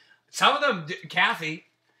 Some of them, Kathy,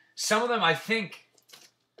 some of them I think...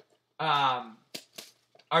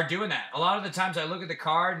 are doing that. A lot of the times I look at the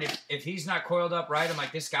card, and if he's not coiled up right, I'm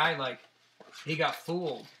like, this guy, like, he got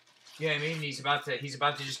fooled. You know what I mean? He's about to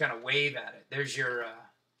just kind of wave at it. There's your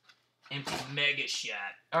empty mega shot.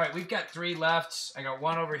 All right, we've got 3 left. I got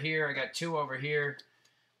 1 over here. I got 2 over here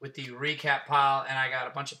with the recap pile, and I got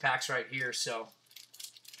a bunch of packs right here. So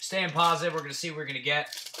staying positive. We're going to see what we're going to get.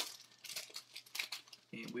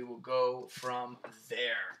 And we will go from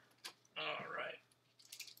there. All right.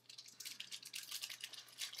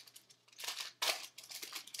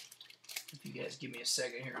 If you guys give me a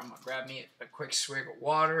second here, I'm going to grab me a quick swig of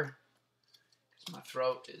water. My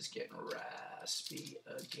throat is getting raspy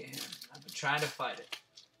again. I've been trying to fight it.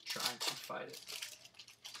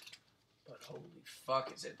 But holy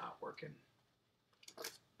fuck, is it not working. I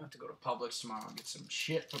have to go to Publix tomorrow and get some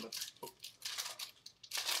shit from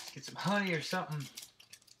get some honey or something.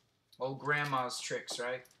 Old grandma's tricks,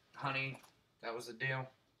 right? Honey, that was the deal.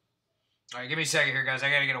 All right, give me a second here, guys. I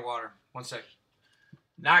gotta get a water. 1 second.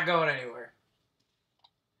 Not going anywhere.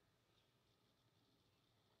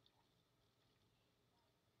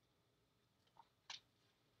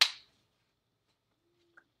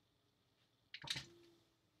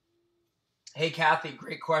 Hey, Kathy,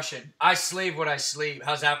 great question. I sleeve what I sleeve.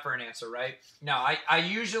 How's that for an answer, right? No, I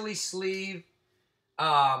usually sleeve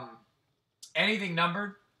anything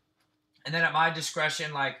numbered. And then at my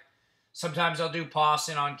discretion, like, sometimes I'll do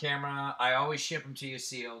Pawson on camera. I always ship them to you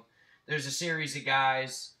sealed. There's a series of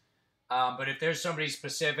guys. But if there's somebody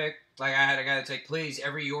specific, like I had a guy that's like, please,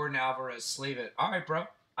 every Jordan Alvarez, sleeve it. All right, bro.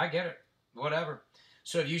 I get it. Whatever.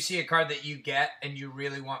 So if you see a card that you get and you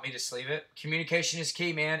really want me to sleeve it, communication is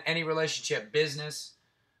key, man. Any relationship, business,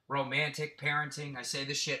 romantic, parenting. I say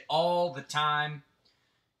this shit all the time.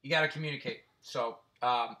 You got to communicate. So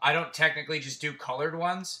I don't technically just do colored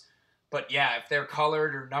ones. But yeah, if they're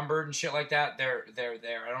colored or numbered and shit like that, they're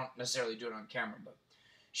there. I don't necessarily do it on camera. But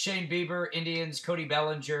Shane Bieber, Indians, Cody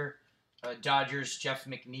Bellinger, Dodgers, Jeff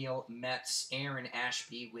McNeil, Mets, Aaron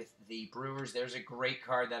Ashby with the Brewers. There's a great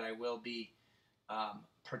card that I will be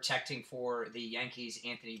protecting for the Yankees,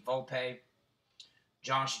 Anthony Volpe.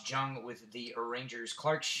 Josh Jung with the Rangers.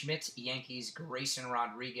 Clark Schmidt, Yankees. Grayson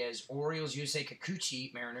Rodriguez. Orioles, Yusei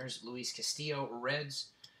Kikuchi, Mariners. Luis Castillo, Reds.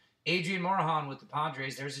 Adrian Morejon with the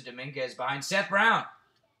Padres. There's a Dominguez behind Seth Brown.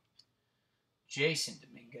 Jason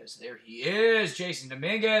Dominguez. There he is. Jason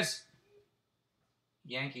Dominguez.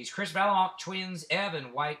 Yankees. Chris Vallimont, Twins.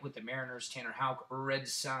 Evan White with the Mariners. Tanner Houck, Red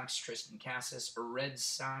Sox. Tristan Casas, Red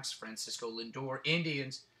Sox. Francisco Lindor,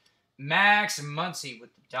 Indians. Max Muncy with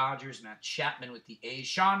the Dodgers. Matt Chapman with the A's.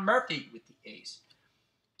 Sean Murphy with the A's.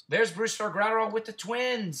 There's Bruce Gratterall with the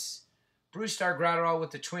Twins. Bruce Gratterall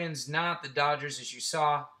with the Twins, not the Dodgers, as you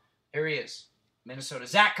saw. There he is. Minnesota.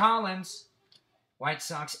 Zach Collins. White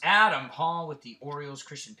Sox. Adam Hall with the Orioles.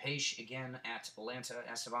 Christian Pache again at Atlanta.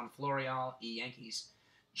 Esteban Florial, Yankees.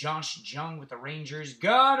 Josh Jung with the Rangers.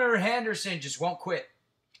 Gunnar Henderson just won't quit.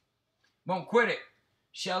 Won't quit it.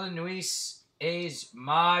 Sheldon Neuse, A's.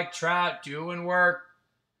 Mike Trout doing work.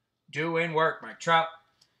 Doing work, Mike Trout.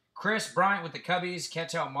 Chris Bryant with the Cubbies.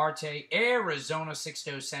 Ketel Marte. Arizona.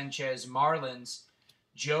 Sixto Sanchez. Marlins.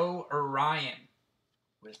 Joe Ryan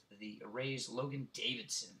with the Rays. Logan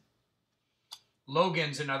Davidson.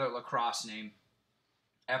 Logan's another lacrosse name.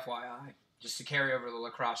 FYI. Just to carry over the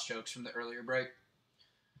lacrosse jokes from the earlier break.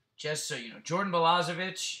 Just so you know. Jordan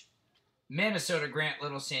Balazovic. Minnesota. Grant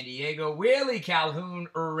Little, San Diego. Willie Calhoun.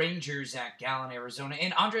 Rangers at Gallen, Arizona.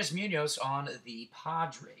 And Andres Munoz on the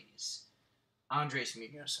Padres. Andres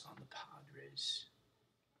Munoz on the Padres.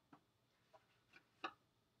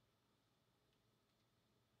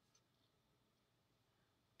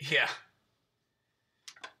 Yeah.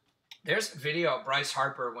 There's a video of Bryce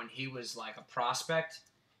Harper when he was like a prospect,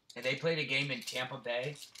 and they played a game in Tampa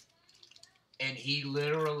Bay, and he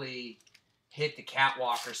literally hit the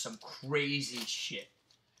catwalk or some crazy shit.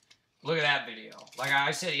 Look at that video. Like I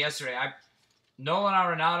said yesterday, Nolan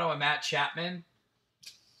Arenado and Matt Chapman,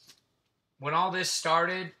 when all this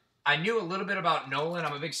started, I knew a little bit about Nolan.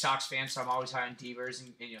 I'm a big Sox fan, so I'm always high on Devers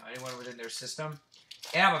and you know anyone within their system.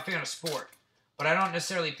 And I'm a fan of sport. But I don't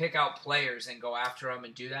necessarily pick out players and go after them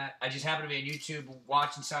and do that. I just happen to be on YouTube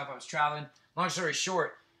watching stuff. I was traveling. Long story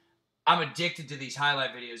short, I'm addicted to these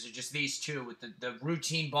highlight videos. They're just these two with the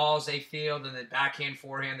routine balls they field and the backhand,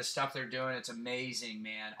 forehand, the stuff they're doing. It's amazing,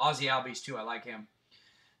 man. Ozzy Albies, too. I like him.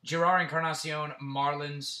 Gerard Encarnacion,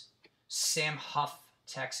 Marlins. Sam Huff,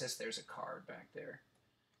 Texas. There's a card back there.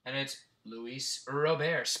 And it's Luis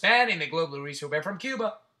Robert. Spanning the globe, Luis Robert from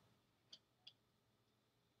Cuba.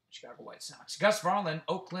 Chicago White Sox. Gus Varlin,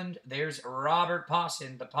 Oakland. There's Robert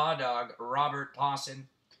Pawson, the paw dog, Robert Pawson.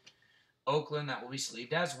 Oakland, that will be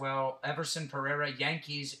sleeved as well. Everson Pereira,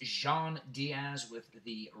 Yankees. Jean Diaz with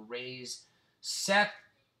the Rays. Seth,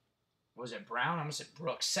 was it Brown? I almost said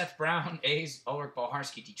Brooks. Seth Brown, A's. Ulrich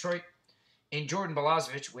Boharski, Detroit. And Jordan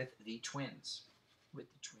Balazovic with the Twins.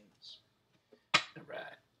 All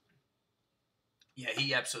right. Yeah,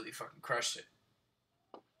 he absolutely fucking crushed it.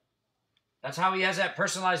 That's how he has that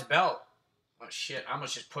personalized belt. Oh shit! I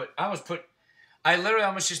literally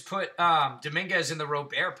almost just put Dominguez in the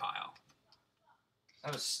Robert pile.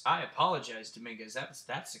 I apologize, Dominguez.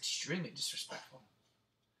 That's extremely disrespectful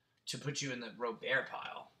to put you in the Robert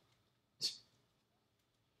pile.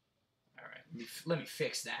 All right, Let me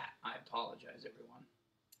fix that. I apologize, everyone.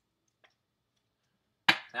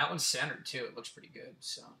 That one's centered, too. It looks pretty good,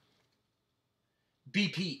 so.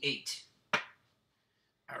 BP8.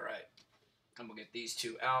 All right. And we'll get these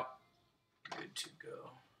two out. Good to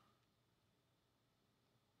go.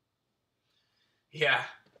 Yeah.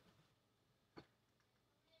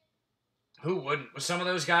 Who wouldn't? With some of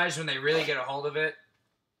those guys, when they really get a hold of it,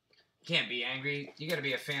 you can't be angry. You got to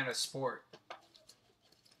be a fan of sport.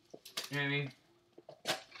 You know what I mean?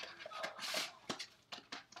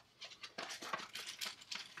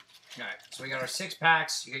 All right, so we got our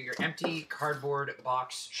 6-packs. You got your empty cardboard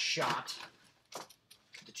box shot.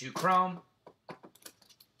 The 2 chrome.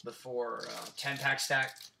 The 4 10-pack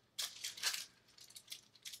stack.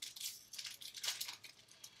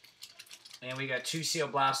 And we got 2 seal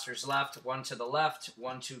blasters left. 1 to the left,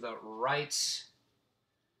 1 to the right.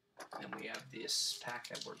 And we have this pack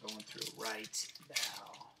that we're going through right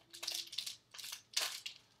now.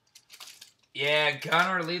 Yeah,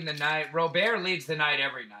 Gunner leading the night. Robert leads the night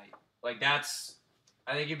every night. Like, that's...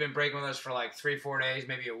 I think you've been breaking with us for like 3-4 days,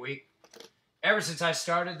 maybe a week. Ever since I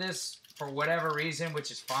started this, for whatever reason, which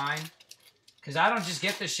is fine. Because I don't just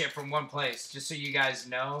get this shit from one place, just so you guys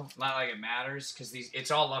know. Not like it matters, because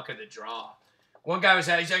it's all luck of the draw. One guy was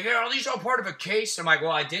he's like, yeah, are these all part of a case? I'm like,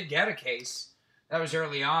 well, I did get a case. That was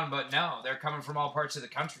early on, but no, they're coming from all parts of the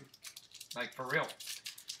country. Like, for real.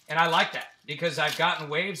 And I like that, because I've gotten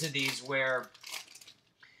waves of these where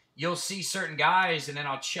you'll see certain guys, and then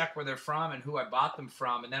I'll check where they're from and who I bought them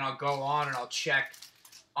from, and then I'll go on and I'll check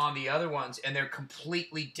on the other ones, and they're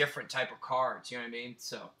completely different type of cards, you know what I mean?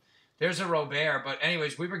 So, there's a Robert, but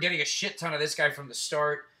anyways, we were getting a shit ton of this guy from the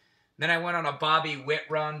start. Then I went on a Bobby Witt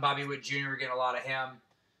run. Bobby Witt Jr., we're getting a lot of him.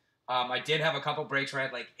 I did have a couple breaks where I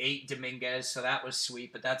had like 8 Dominguez, so that was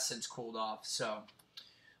sweet, but that's since cooled off. So,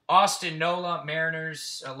 Austin Nola,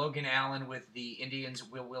 Mariners, Logan Allen with the Indians,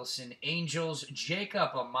 Will Wilson, Angels,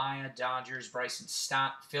 Jacob Amaya, Dodgers, Bryson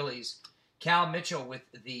Stott, Phillies, Cal Mitchell with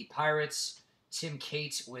the Pirates, Tim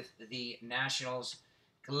Cates with the Nationals,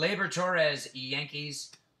 Gleyber Torres,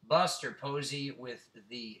 Yankees, Buster Posey with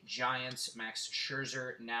the Giants, Max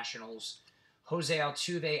Scherzer, Nationals, Jose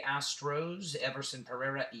Altuve, Astros, Everson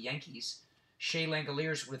Pereira, Yankees, Shea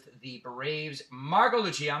Langoliers with the Braves, Marco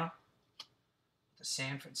Luciano, the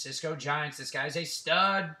San Francisco Giants. This guy's a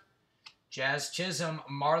stud. Jazz Chisholm,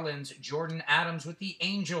 Marlins, Jordan Adams with the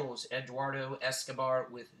Angels, Eduardo Escobar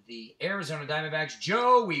with the Arizona Diamondbacks,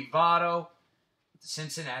 Joey Votto with the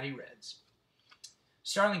Cincinnati Reds.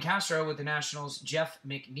 Starlin Castro with the Nationals, Jeff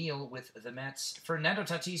McNeil with the Mets, Fernando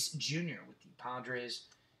Tatis Jr. with the Padres,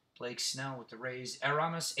 Blake Snell with the Rays,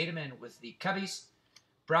 Aramis Edelman with the Cubbies,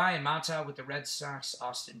 Brian Mata with the Red Sox,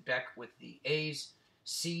 Austin Beck with the A's,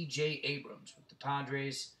 C.J. Abrams with the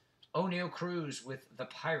Padres, O'Neal Cruz with the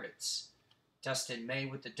Pirates, Dustin May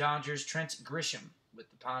with the Dodgers, Trent Grisham with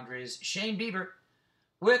the Padres, Shane Bieber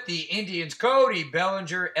with the Indians, Cody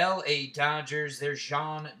Bellinger, L.A. Dodgers, there's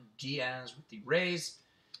Jean Diaz with the Rays,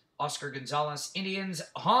 Oscar Gonzalez, Indians,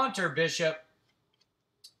 Hunter Bishop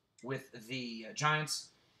with the Giants,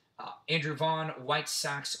 Andrew Vaughn, White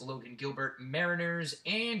Sox, Logan Gilbert, Mariners,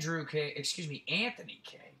 Anthony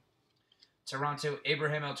K, Toronto,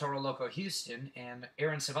 Abraham El Toro Loco, Houston, and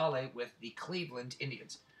Aaron Savale with the Cleveland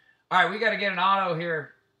Indians. All right, we got to get an auto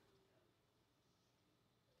here.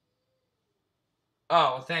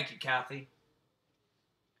 Oh, well, thank you, Kathy.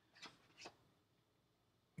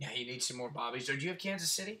 Yeah, you need some more Bobbies. Or do you have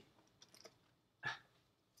Kansas City?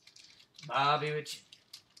 Bobby, which...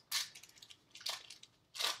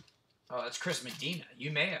 Oh, that's Chris Medina.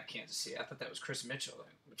 You may have Kansas City. I thought that was Chris Mitchell.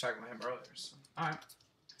 We were talking about him earlier. So. All right.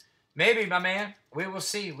 Maybe, my man. We will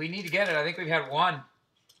see. We need to get it. I think we've had one.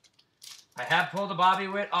 I have pulled a Bobby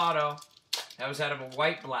Witt auto. That was out of a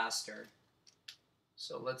white blaster.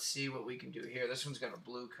 So let's see what we can do here. This one's got a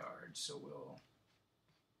blue card, so we'll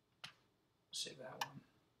save that one.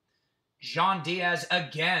 Jean Diaz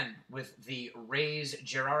again with the Rays.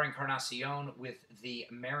 Gerard Encarnacion with the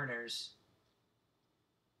Mariners.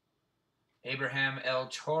 Abraham El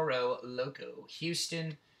Toro Loco,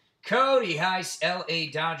 Houston. Cody Heiss, L.A.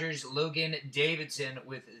 Dodgers. Logan Davidson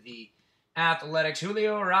with the Athletics.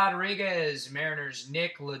 Julio Rodriguez, Mariners.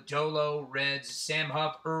 Nick Lodolo, Reds. Sam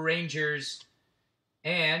Huff, Rangers.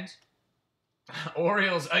 And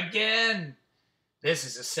Orioles again. This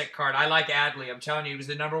is a sick card. I like Adley. I'm telling you, he was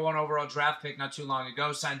the #1 overall draft pick not too long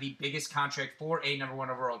ago. Signed the biggest contract for a #1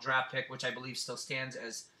 overall draft pick, which I believe still stands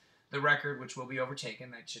as the record, which will be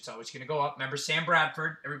overtaken. That shit's always going to go up. Remember Sam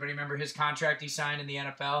Bradford? Everybody remember his contract he signed in the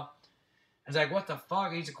NFL? I was like, what the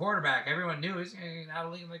fuck? He's a quarterback. Everyone knew he's out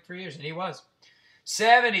of the league in like 3 years, and he was.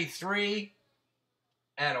 73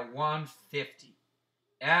 at a 150.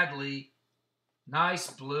 Adley, nice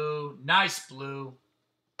blue, nice blue.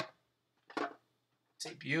 It's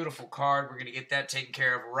a beautiful card. We're going to get that taken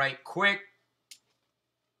care of right quick.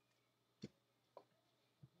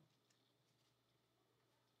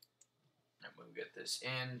 And we'll get this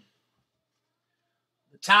in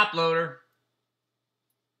the top loader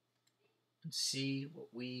and see what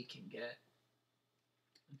we can get.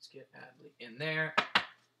 Let's get Adley in there.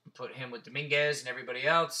 Put him with Dominguez and everybody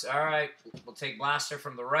else. All right. We'll take Blaster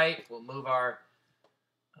from the right. We'll move our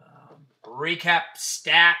recap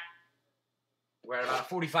stat. We're at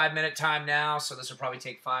about a 45-minute time now, so this will probably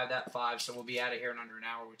take that 5. So we'll be out of here in under an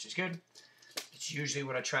hour, which is good. It's usually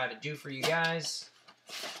what I try to do for you guys.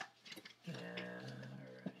 All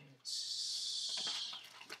right.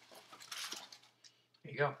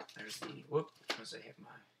 There you go. There's the, whoop, as I hit my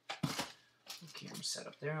camera set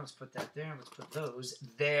up there. Let's put that there. Let's put those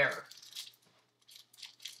there.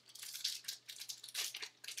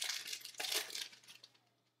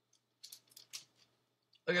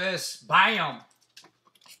 Look at this. Bam!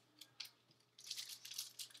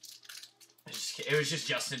 It was just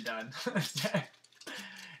Justin Dunn. It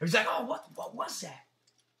was like, oh, what was that?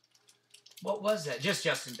 What was that? Just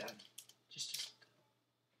Justin Dunn.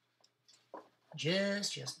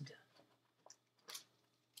 Just Justin Dunn.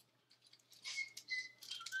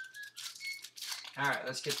 All right,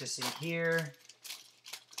 let's get this in here.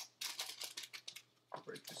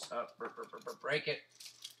 Break this up. Break it.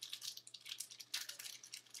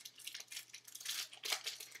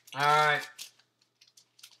 All right.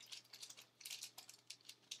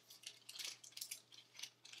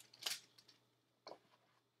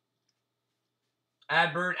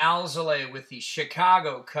 Adbert Alzolay with the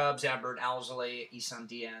Chicago Cubs. Adbert Alzolay, Isan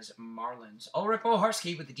Diaz, Marlins. Ulrich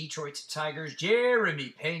Boharski with the Detroit Tigers.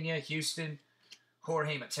 Jeremy Pena, Houston.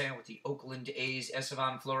 Jorge Mateo with the Oakland A's.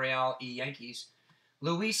 Estevan Florial, Yankees.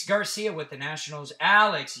 Luis Garcia with the Nationals.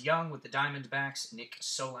 Alex Young with the Diamondbacks. Nick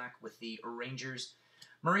Solak with the Rangers.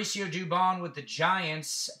 Mauricio Dubon with the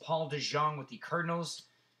Giants. Paul DeJong with the Cardinals.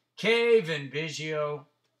 Kevin Biggio,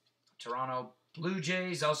 Toronto Blue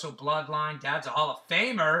Jays. Also Bloodline. Dad's a Hall of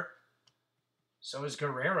Famer. So is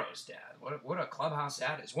Guerrero's dad. What a clubhouse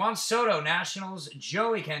that is. Juan Soto, Nationals.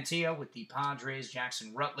 Joey Cantillo with the Padres.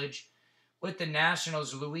 Jackson Rutledge with the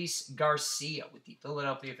Nationals. Luis Garcia with the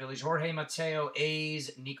Philadelphia Phillies. Jorge Mateo,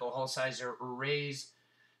 A's. Nico Holsizer, Rays.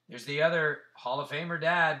 There's the other Hall of Famer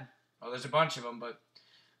dad. Well, there's a bunch of them, but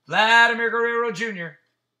Vladimir Guerrero Jr.,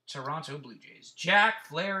 Toronto Blue Jays. Jack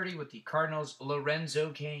Flaherty with the Cardinals.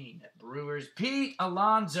 Lorenzo Cain, Brewers. Pete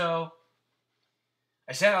Alonso.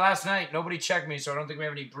 I said it last night. Nobody checked me, so I don't think we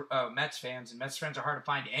have any Mets fans. And Mets fans are hard to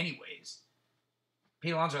find anyways.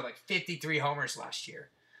 Pete Alonso had like 53 homers last year.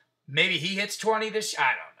 Maybe he hits 20 this year. I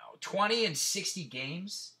don't know. 20 in 60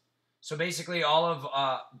 games. So basically all of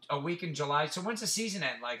a week in July. So when's the season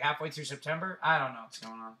end? Like halfway through September? I don't know what's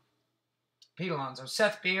going on. Pete Alonso.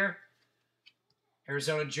 Seth Beer.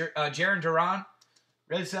 Arizona. Jaron Duran.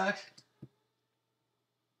 Red Sox.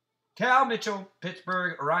 Cal Mitchell.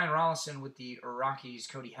 Pittsburgh. Ryan Rollison with the Rockies.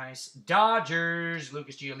 Cody Heiss. Dodgers.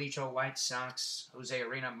 Lucas Giolito. White Sox. Jose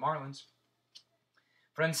Arena. Marlins.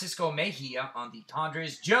 Francisco Mejia on the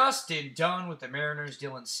Padres. Justin Dunn with the Mariners.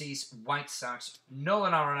 Dylan Cease. White Sox.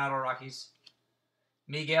 Nolan Arenado. Rockies.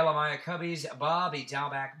 Miguel Amaya. Cubbies. Bobby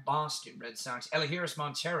Dalbec. Boston Red Sox. Elihuris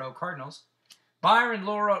Montero. Cardinals. Byron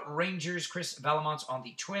Laura, Rangers. Chris Vallimont on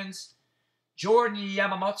the Twins. Jordan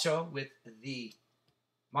Yamamoto with the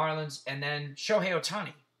Marlins. And then Shohei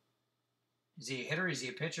Ohtani. Is he a hitter? Is he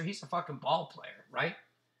a pitcher? He's a fucking ball player, right?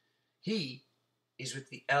 He is with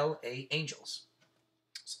the L.A. Angels.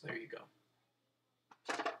 So there you go.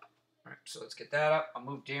 All right, so let's get that up. I'll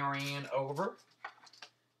move Darian over.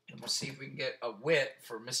 And we'll see if we can get a wit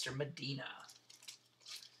for Mr. Medina.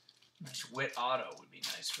 Nice wit auto would be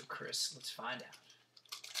nice for Chris. Let's find out.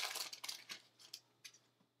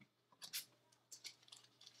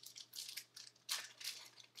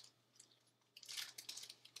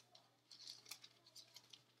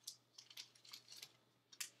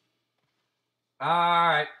 All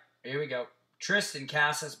right, here we go. Tristan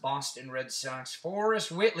Casas, Boston Red Sox.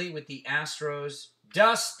 Forrest Whitley with the Astros.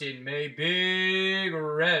 Dustin May, Big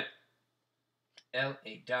Red.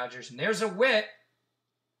 L.A. Dodgers. And there's a wit.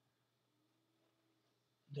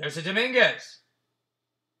 There's a Dominguez.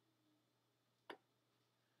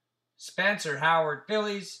 Spencer Howard,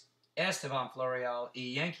 Phillies. Estevan Florial,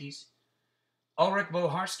 Yankees. Ulrich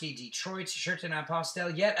Boharski, Detroit. Sherton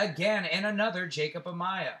Apostel, yet again. And another Jacob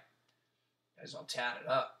Amaya. Guys all tatted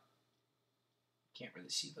up. Can't really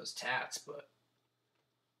see those tats, but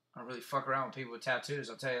I don't really fuck around with people with tattoos,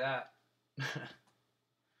 I'll tell you that.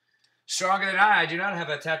 Stronger than I do not have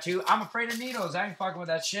a tattoo. I'm afraid of needles. I ain't fucking with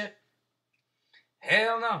that shit.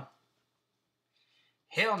 Hell no.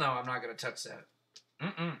 Hell no, I'm not going to touch that.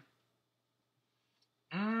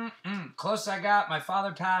 Close I got. My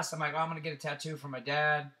father passed. I'm like, oh, I'm going to get a tattoo for my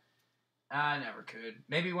dad. I never could.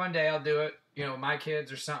 Maybe one day I'll do it. You know, with my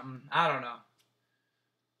kids or something. I don't know.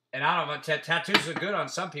 And I don't know. Tattoos are good on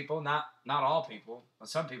some people. Not all people. On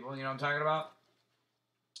some people, you know what I'm talking about?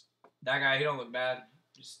 That guy, he don't look bad.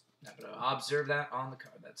 Just have to observe that on the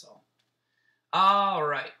card. That's all. All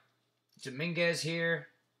right. Dominguez here.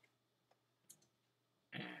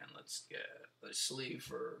 And let's get the sleeve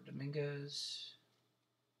for Dominguez.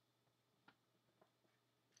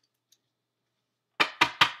 All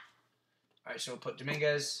right, so we'll put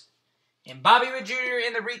Dominguez and Bobby Witt Jr.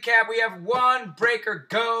 in the recap. We have one breaker.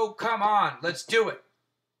 Go. Come on. Let's do it.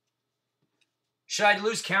 Should I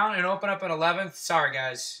lose count and open up an 11th? Sorry,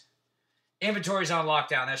 guys. Inventory's on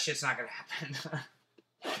lockdown. That shit's not going to happen.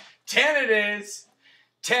 10 it is.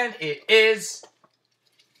 10 it is.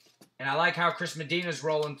 And I like how Chris Medina's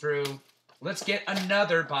rolling through. Let's get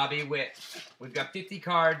another Bobby Witt. We've got 50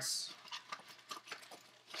 cards.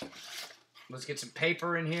 Let's get some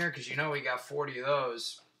paper in here because you know we got 40 of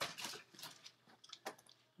those.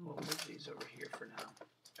 We'll move these over here for now.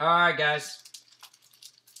 All right, guys.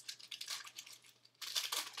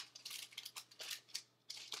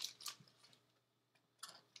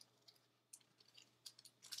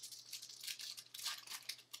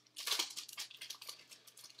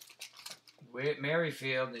 Whit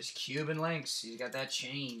Merrifield, there's Cuban links. He's got that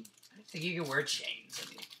chain. I don't think you can wear chains. I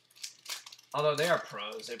mean, although they are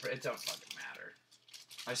pros, it don't fucking matter.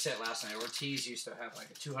 I said last night, Ortiz used to have like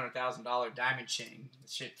a $200,000 diamond chain.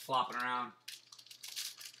 Shit flopping around.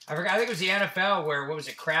 I forgot. I think it was the NFL where, what was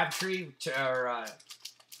it, Crabtree or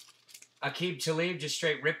Aqib Talib just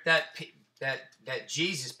straight ripped that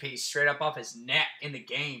Jesus piece straight up off his neck in the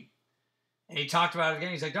game. And he talked about it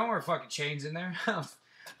again. He's like, don't wear fucking chains in there.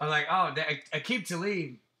 I'm like, oh, Aqib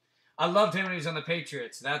Talib. I loved him when he was on the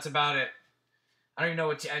Patriots. That's about it. I don't even know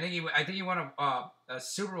what. I think he won a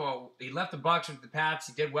Super Bowl. He left the Bucs with the Pats.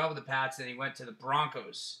 He did well with the Pats. Then he went to the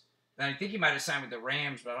Broncos. And I think he might have signed with the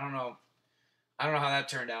Rams, but I don't know. I don't know how that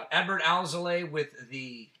turned out. Edward Alzolay with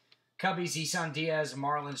the Cubbies. Isan Diaz,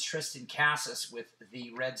 Marlins. Tristan Casas with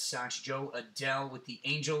the Red Sox. Joe Adele with the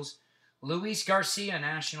Angels. Luis Garcia,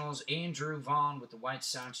 Nationals. Andrew Vaughn with the White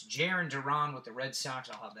Sox. Jaron Duran with the Red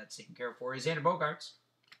Sox. I'll have that taken care of for you. Xander Bogaerts.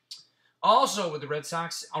 Also with the Red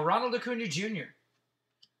Sox, Ronald Acuna Jr.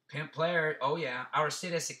 Pimp player. Oh, yeah.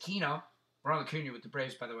 Aristides Aquino. Ronald Acuna with the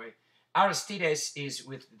Braves, by the way. Aristides is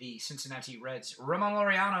with the Cincinnati Reds. Ramon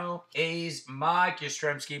Laureano. A's. Mike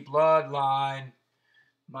Yastrzemski. Bloodline.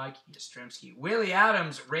 Mike Yastrzemski. Willie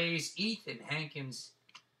Adams. Rays. Ethan Hankins.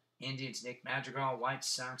 Indians, Nick Madrigal. White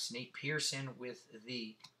Sox, Nate Pearson with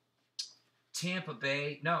the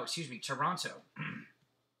Toronto.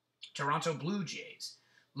 Toronto Blue Jays.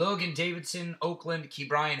 Logan Davidson, Oakland.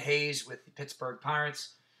 Ke'Bryan Hayes with the Pittsburgh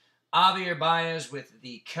Pirates. Javier Baez with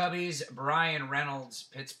the Cubbies. Brian Reynolds,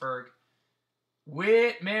 Pittsburgh.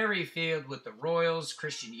 Whit Merrifield with the Royals.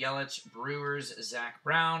 Christian Yelich, Brewers. Zach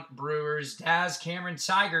Brown, Brewers. Daz Cameron,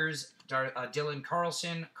 Tigers. Dylan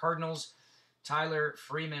Carlson, Cardinals. Tyler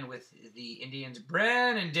Freeman with the Indians.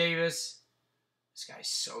 Brennan Davis. This guy's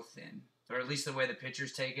so thin. Or at least the way the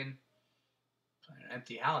picture's taken. Playing an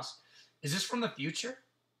empty house. Is this from the future?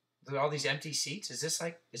 With all these empty seats? Is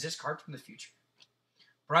this card from the future?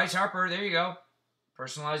 Bryce Harper, there you go.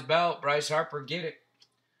 Personalized belt. Bryce Harper, get it.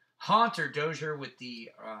 Hunter Dozier with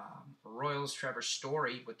the Royals. Trevor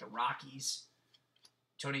Story with the Rockies.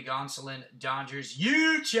 Tony Gonsolin, Dodgers.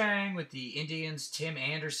 Yu Chang with the Indians. Tim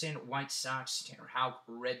Anderson, White Sox. Tanner Houck,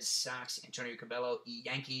 Red Sox. Antonio Cabello,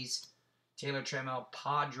 Yankees. Taylor Trammell,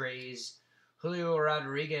 Padres. Julio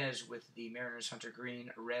Rodriguez with the Mariners. Hunter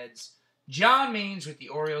Green, Reds. John Means with the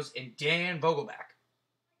Orioles. And Dan Vogelback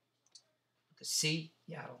with the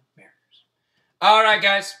Seattle Mariners. All right,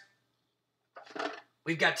 guys.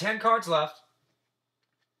 We've got 10 cards left.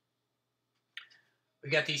 We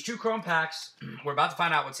got these 2 Chrome packs. We're about to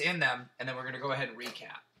find out what's in them, and then we're going to go ahead and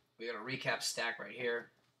recap. We got a recap stack right here.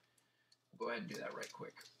 We'll go ahead and do that right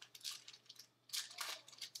quick.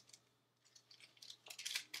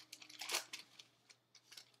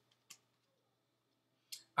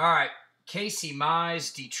 All right. Casey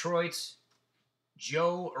Mize, Detroit.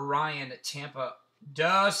 Joe Ryan, Tampa.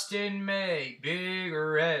 Dustin May, Big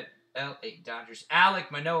Red, LA Dodgers. Alek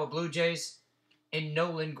Manoah, Blue Jays. And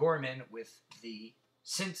Nolan Gorman with the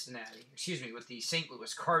with the St.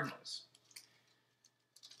 Louis Cardinals.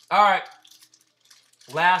 All right.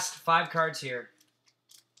 Last 5 cards here.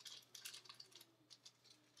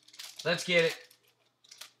 Let's get it.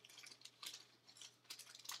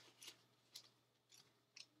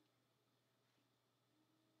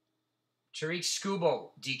 Tariq Skubal,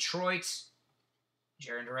 Detroit.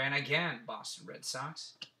 Jarren Duran again, Boston Red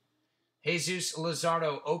Sox. Jesus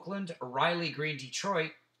Luzardo, Oakland. Riley Green,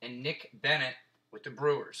 Detroit. And Nick Bennett with the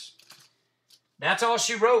Brewers. That's all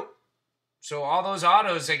she wrote. So all those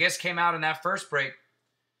autos, I guess, came out in that first break.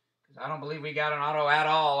 I don't believe we got an auto at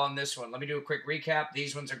all on this one. Let me do a quick recap.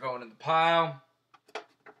 These ones are going in the pile.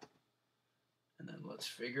 And then let's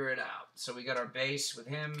figure it out. So we got our base with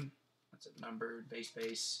him. That's a numbered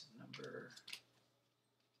base, number.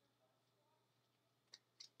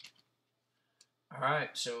 All right,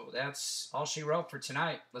 so that's all she wrote for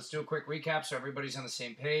tonight. Let's do a quick recap so everybody's on the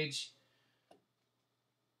same page.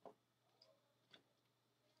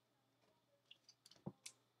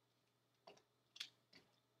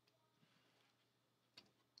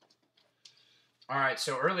 All right,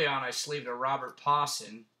 so early on, I sleeved a Robert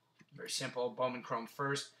Pawson. Very simple. Bowman Chrome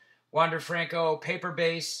first. Wander Franco, paper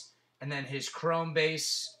base, and then his Chrome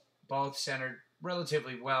base, both centered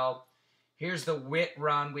relatively well. Here's the Witt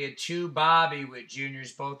run. We had 2 Bobby Witt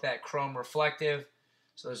Juniors, both that Chrome reflective.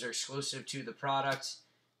 So those are exclusive to the product.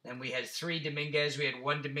 Then we had 3 Dominguez. We had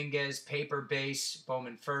 1 Dominguez, paper base,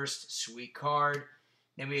 Bowman first, sweet card.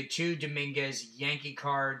 Then we had 2 Dominguez Yankee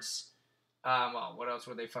cards. Well, what else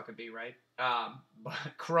would they fucking be, right?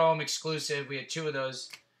 Chrome exclusive. We had 2 of those.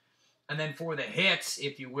 And then for the hits,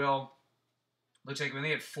 if you will, looks like we only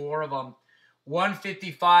had 4 of them.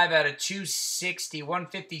 155 out of 260.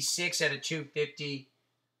 156 out of 250.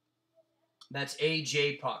 That's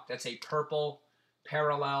AJ Puck. That's a purple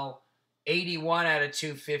parallel. 81 out of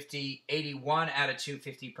 250. 81 out of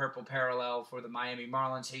 250 purple parallel for the Miami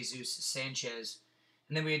Marlins. Jesus Sanchez.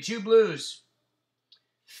 And then we had 2 blues.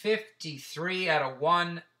 53 out of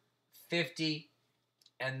 150.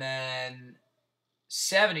 And then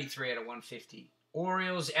 73 out of 150.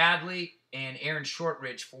 Orioles, Adley, and Aaron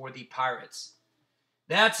Shortridge for the Pirates.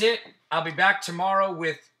 That's it. I'll be back tomorrow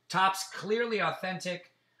with Topps Clearly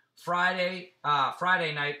Authentic. Friday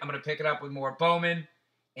night, I'm going to pick it up with more Bowman.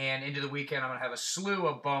 And into the weekend, I'm going to have a slew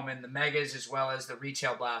of Bowman, the Megas, as well as the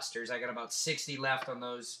Retail Blasters. I got about 60 left on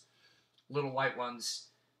those little white ones.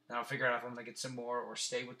 And I'll figure out if I'm going to get some more or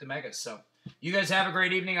stay with the Megas. So, you guys have a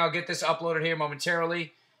great evening. I'll get this uploaded here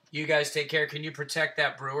momentarily. You guys take care. Can you protect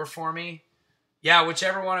that Brewer for me? Yeah,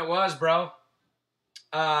 whichever one it was, bro.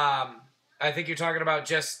 I think you're talking about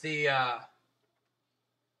just the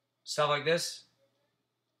stuff like this.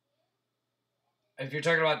 If you're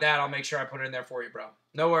talking about that, I'll make sure I put it in there for you, bro.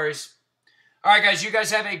 No worries. All right, guys. You guys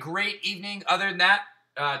have a great evening. Other than that,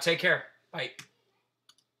 take care. Bye.